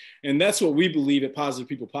 And that's what we believe at Positive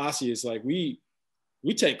People Posse is like, we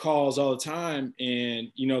take calls all the time, and,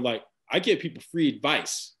 you know, like I give people free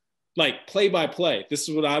advice, like play by play. This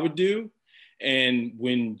is what I would do. And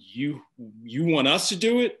when you want us to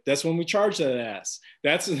do it, that's when we charge that ass.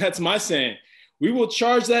 That's my saying. We will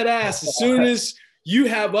charge that ass as soon as you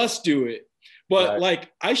have us do it. But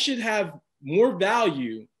like, I should have more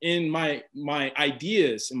value in my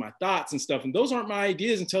ideas and my thoughts and stuff. And those aren't my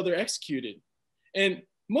ideas until they're executed. And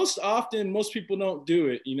most often, most people don't do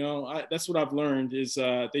it. You know, that's what I've learned is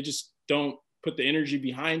they just don't put the energy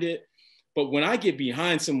behind it. But when I get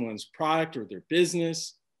behind someone's product or their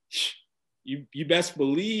business, you best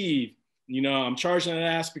believe, you know, I'm charging that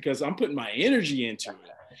ass because I'm putting my energy into it,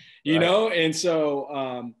 you know? And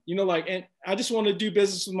so, you know, like, and I just want to do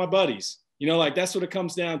business with my buddies, you know, like that's what it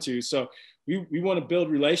comes down to. So we want to build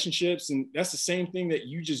relationships, and that's the same thing that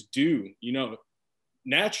you just do, you know,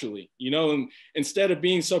 naturally, you know, and instead of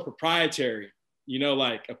being so proprietary, you know,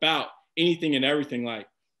 like about anything and everything, like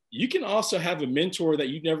you can also have a mentor that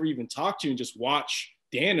you never even talked to and just watch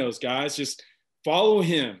Dano's guys, just follow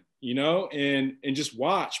him. you know, and just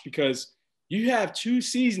watch, because you have two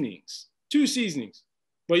seasonings,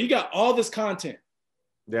 but you got all this content.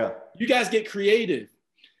 Yeah. You guys get creative.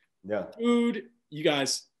 Yeah. Food, you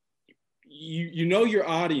guys, you know your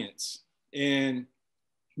audience, and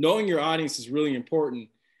knowing your audience is really important.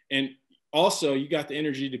 And also you got the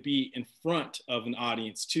energy to be in front of an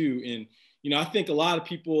audience too. And, you know, I think a lot of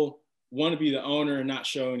people want to be the owner and not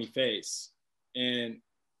show any face. And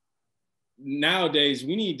nowadays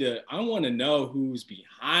I want to know who's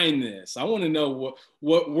behind this. I want to know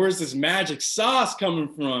where's this magic sauce coming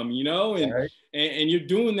from, you know, and, right. and you're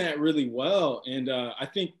doing that really well. And I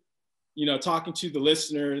think, you know, talking to the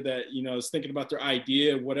listener that, you know, is thinking about their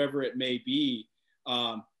idea, whatever it may be,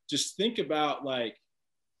 just think about, like,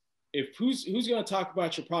 if who's going to talk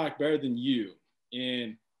about your product better than you,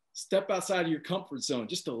 and step outside of your comfort zone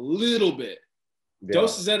just a little bit,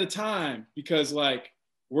 doses at a time, because like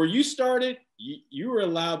where you started, you were a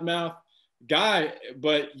loudmouth guy,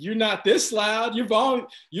 but you're not this loud. Your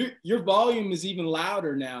volume is even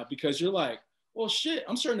louder now, because you're like, well, shit,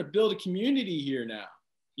 I'm starting to build a community here now,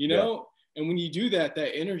 you know? And when you do that,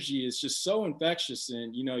 that energy is just so infectious.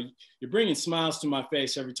 And, you know, you're bringing smiles to my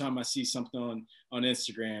face every time I see something on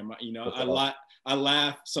Instagram. You know, I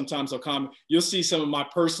laugh. Sometimes I'll comment. You'll see some of my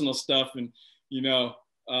personal stuff, and, you know,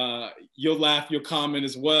 you'll laugh, you'll comment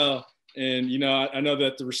as well. And, you know, I know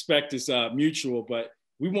that the respect is mutual, but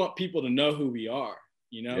we want people to know who we are,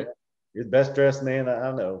 you know? Yeah. You're the best dressed man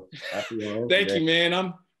I know. Thank you,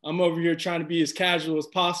 man. I'm over here trying to be as casual as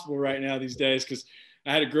possible right now these days, because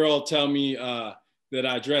I had a girl tell me that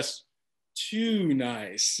I dress too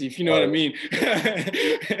nice, if you know what I mean.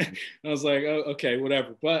 I was like, oh, okay,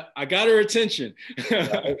 whatever. But I got her attention.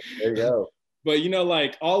 Right. There you go. But, you know,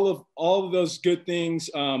 like all of those good things,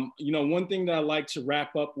 you know, one thing that I like to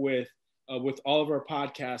wrap up with all of our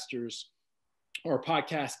podcasters or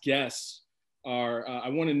podcast guests are, I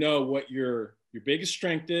want to know what your biggest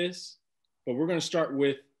strength is, but we're going to start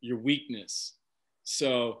with your weakness.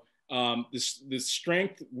 So the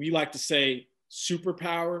strength, we like to say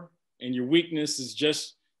superpower, and your weakness is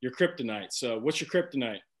just your kryptonite. So what's your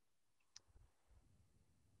kryptonite?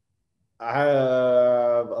 I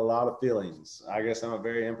have a lot of feelings. I guess I'm a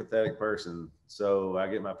very empathetic person, so I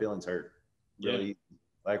get my feelings hurt really easy.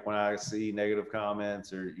 Like when I see negative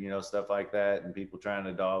comments or, you know, stuff like that, and people trying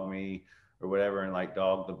to dog me or whatever, and like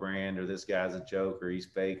dog the brand, or this guy's a joke, or he's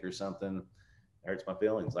fake or something, it hurts my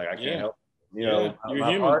feelings. Like I can't help it. You know,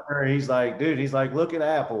 my partner, he's like, dude, he's like, look at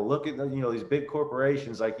Apple, look at, you know, these big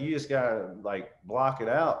corporations, like you just gotta like block it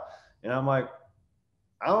out. And I'm like,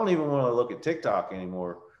 I don't even want to look at TikTok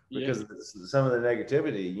anymore, because of some of the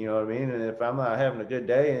negativity, you know what I mean? And if I'm not having a good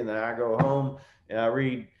day and then I go home and I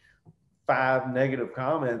read 5 negative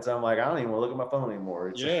comments, I'm like, I don't even want to look at my phone anymore.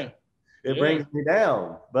 It brings me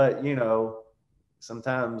down. But, you know,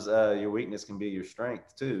 sometimes your weakness can be your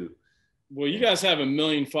strength too. Well, you guys have 1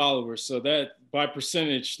 million followers, so that by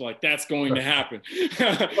percentage, like that's going to happen.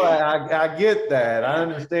 I get that. I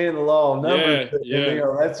understand the law of numbers. And, you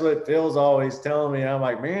know, that's what Phil's always telling me. I'm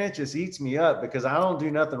like, man, it just eats me up, because I don't do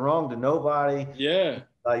nothing wrong to nobody. Yeah.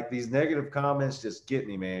 Like these negative comments just get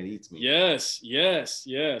me, man. It eats me. Yes.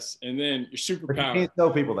 And then your superpower. But you can't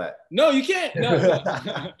tell people that. No, you can't.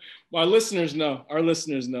 No. Our listeners know.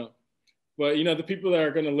 But, you know, the people that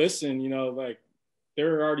are going to listen, you know, like,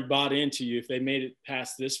 they're already bought into you. If they made it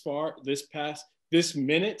past this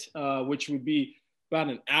minute, which would be about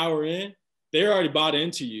an hour in, they're already bought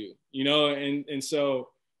into you, you know? And so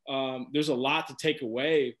there's a lot to take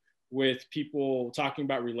away with people talking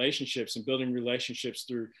about relationships and building relationships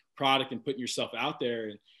through product and putting yourself out there.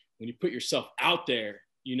 And when you put yourself out there,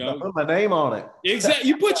 you know, I put my name on it. Exactly.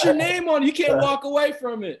 You put your name on it. You can't walk away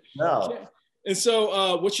from it. No. And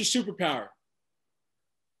so what's your superpower?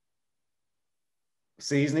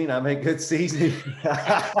 Seasoning. I make good seasoning.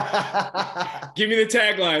 Give me the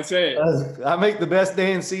tagline. Say it. I make the best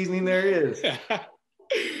damn seasoning there is.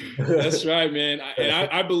 That's right, man.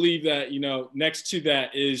 I believe that, you know, next to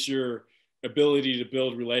that is your ability to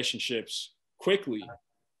build relationships quickly,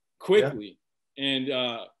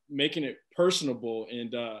 and making it personable,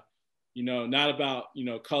 and you know, not about, you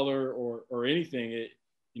know, color or anything. It,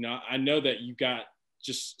 you know, I know that you got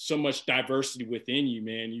just so much diversity within you,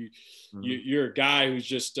 man. You're a guy who's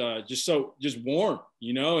just warm,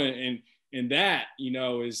 you know, and that, you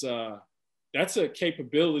know, is that's a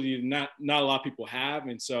capability that not a lot of people have.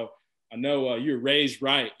 And so I know you're raised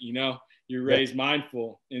right, you know, you're raised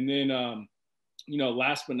mindful. And then you know,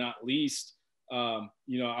 last but not least,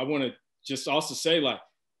 you know, I want to just also say, like,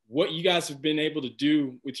 what you guys have been able to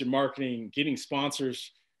do with your marketing, getting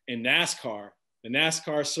sponsors in NASCAR, the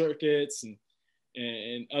NASCAR circuits, and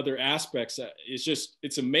and other aspects.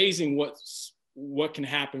 It's amazing what can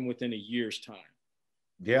happen within a year's time.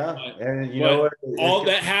 Yeah. And you know what? All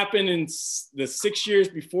that happened in the 6 years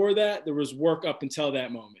before that, there was work up until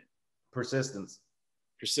that moment. Persistence.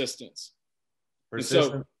 Persistence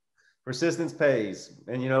pays.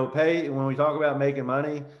 And, you know, when we talk about making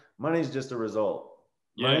money, money's just a result.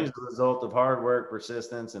 Money's the result of hard work,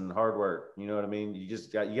 persistence, and hard work. You know what I mean? You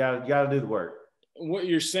got to do the work. What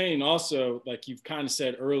you're saying also, like you've kind of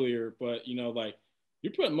said earlier, but, you know, like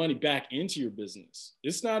you're putting money back into your business.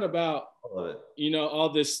 It's not about, you know, all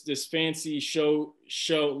this fancy show,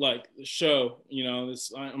 you know,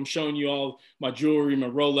 I'm showing you all my jewelry, my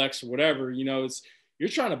Rolex or whatever, you know, you're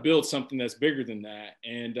trying to build something that's bigger than that.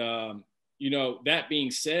 And, you know, that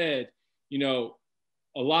being said, you know,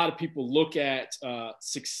 a lot of people look at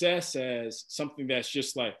success as something that's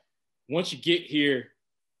just like, once you get here,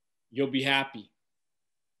 you'll be happy.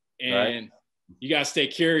 And you got to stay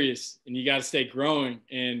curious and you got to stay growing.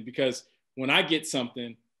 And because when I get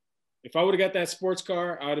something, if I would have got that sports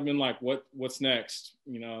car, I would have been like, what's next?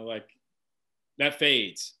 You know, like that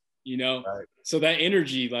fades, you know? Right. So that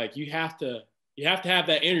energy, like you have to have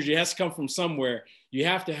that energy. It has to come from somewhere. You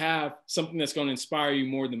have to have something that's going to inspire you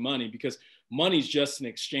more than money, because money's just an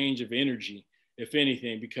exchange of energy, if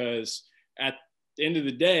anything, because at the end of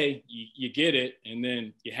the day, you get it and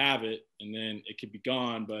then you have it and then it could be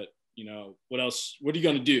gone. But, you know, what else? What are you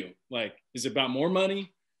going to do? Like, is it about more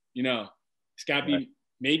money? You know, it's got to be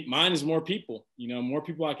made. Mine is more people, you know, more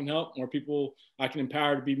people I can help, more people I can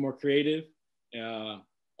empower to be more creative,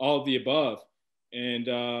 all of the above.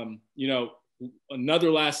 And, you know,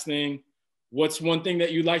 another last thing, what's one thing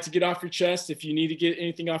that you'd like to get off your chest if you need to get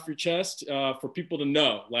anything off your chest for people to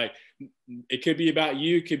know? Like, it could be about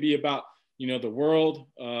you, it could be about, you know, the world,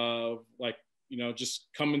 like, you know, just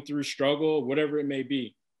coming through struggle, whatever it may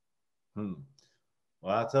be. Well,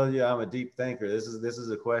 I tell you, I'm a deep thinker. This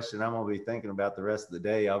is a question I'm going to be thinking about the rest of the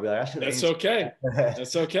day. I'll be like, I should. That's okay.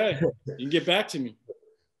 That's okay. You can get back to me.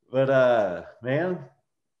 But, man,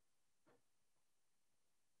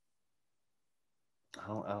 I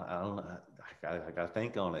don't I got to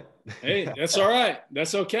think on it. Hey, that's all right.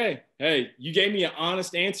 That's okay. Hey, you gave me an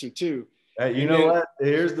honest answer too. Hey, you know what?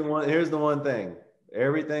 Here's the one thing.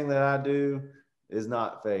 Everything that I do is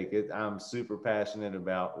not fake. I'm super passionate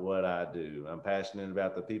about what I do. I'm passionate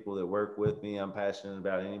about the people that work with me. I'm passionate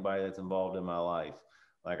about anybody that's involved in my life.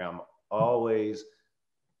 Like, I'm always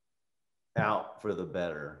out for the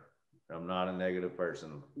better. I'm not a negative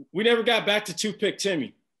person. We never got back to Toothpick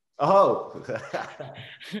Timmy. Oh,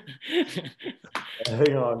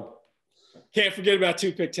 hang on. Can't forget about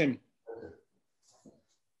Toothpick Timmy.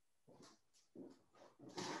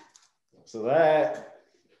 So that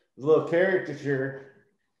little caricature,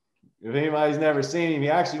 if anybody's never seen him, he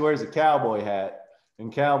actually wears a cowboy hat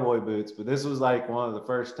and cowboy boots. But this was like one of the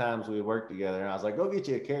first times we worked together. And I was like, go get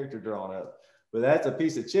you a character drawn up. But that's a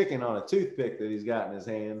piece of chicken on a toothpick that he's got in his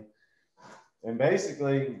hand. And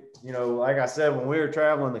basically, you know, like I said, when we were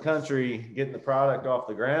traveling the country, getting the product off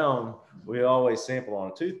the ground, we always sample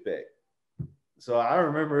on a toothpick. So I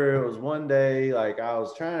remember it was one day, like I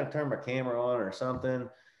was trying to turn my camera on or something,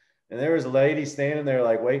 and there was a lady standing there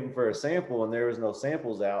like waiting for a sample, and there was no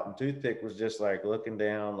samples out, and Toothpick was just like looking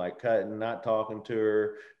down, like cutting, not talking to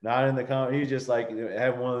her, not in the comment. He just like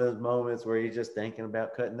had one of those moments where he's just thinking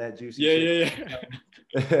about cutting that juicy shit.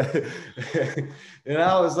 And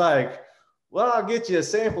I was like, well, I'll get you a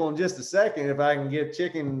sample in just a second if I can get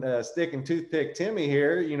chicken stick and Toothpick Timmy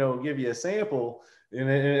here, you know, give you a sample.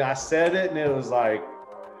 And I said it, and it was like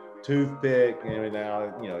toothpick, and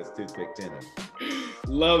now, you know, it's Toothpick Timmy.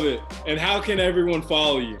 Love it. And how can everyone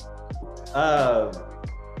follow you? At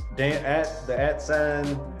the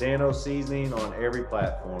 @ Dano Seasoning on every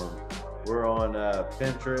platform. We're on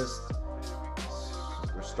Pinterest.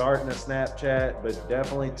 We're starting a Snapchat, but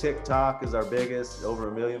definitely TikTok is our biggest. Over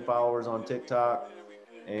 1 million followers on TikTok,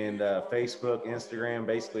 and Facebook, Instagram,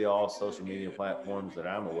 basically all social media platforms that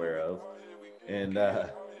I'm aware of, and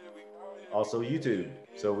also YouTube.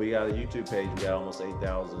 So we got a YouTube page. We got almost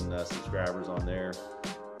 8,000 subscribers on there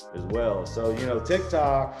as well. So, you know,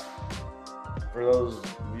 TikTok, for those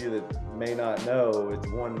of you that may not know, it's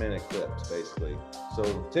 1 minute clips basically. So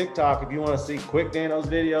TikTok, if you want to see quick Dano's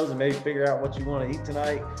videos and maybe figure out what you want to eat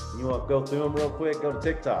tonight, and you want to go through them real quick, go to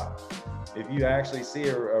TikTok. If you actually see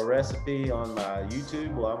a recipe on my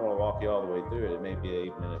YouTube, well, I'm going to walk you all the way through it. It may be an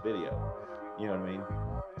 8-minute video. You know what I mean?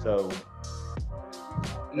 So.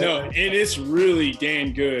 No, and it's really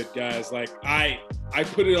damn good, guys. Like I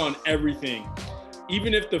put it on everything.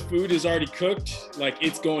 Even if the food is already cooked, like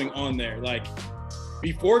it's going on there. Like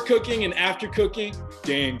before cooking and after cooking,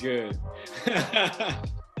 damn good.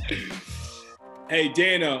 Hey,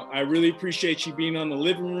 Dano, I really appreciate you being on the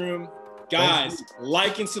living room. Guys,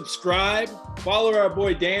 like and subscribe. Follow our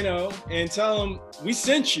boy Dano and tell him we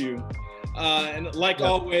sent you. And like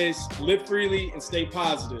always, live freely and stay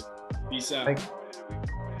positive. Peace out.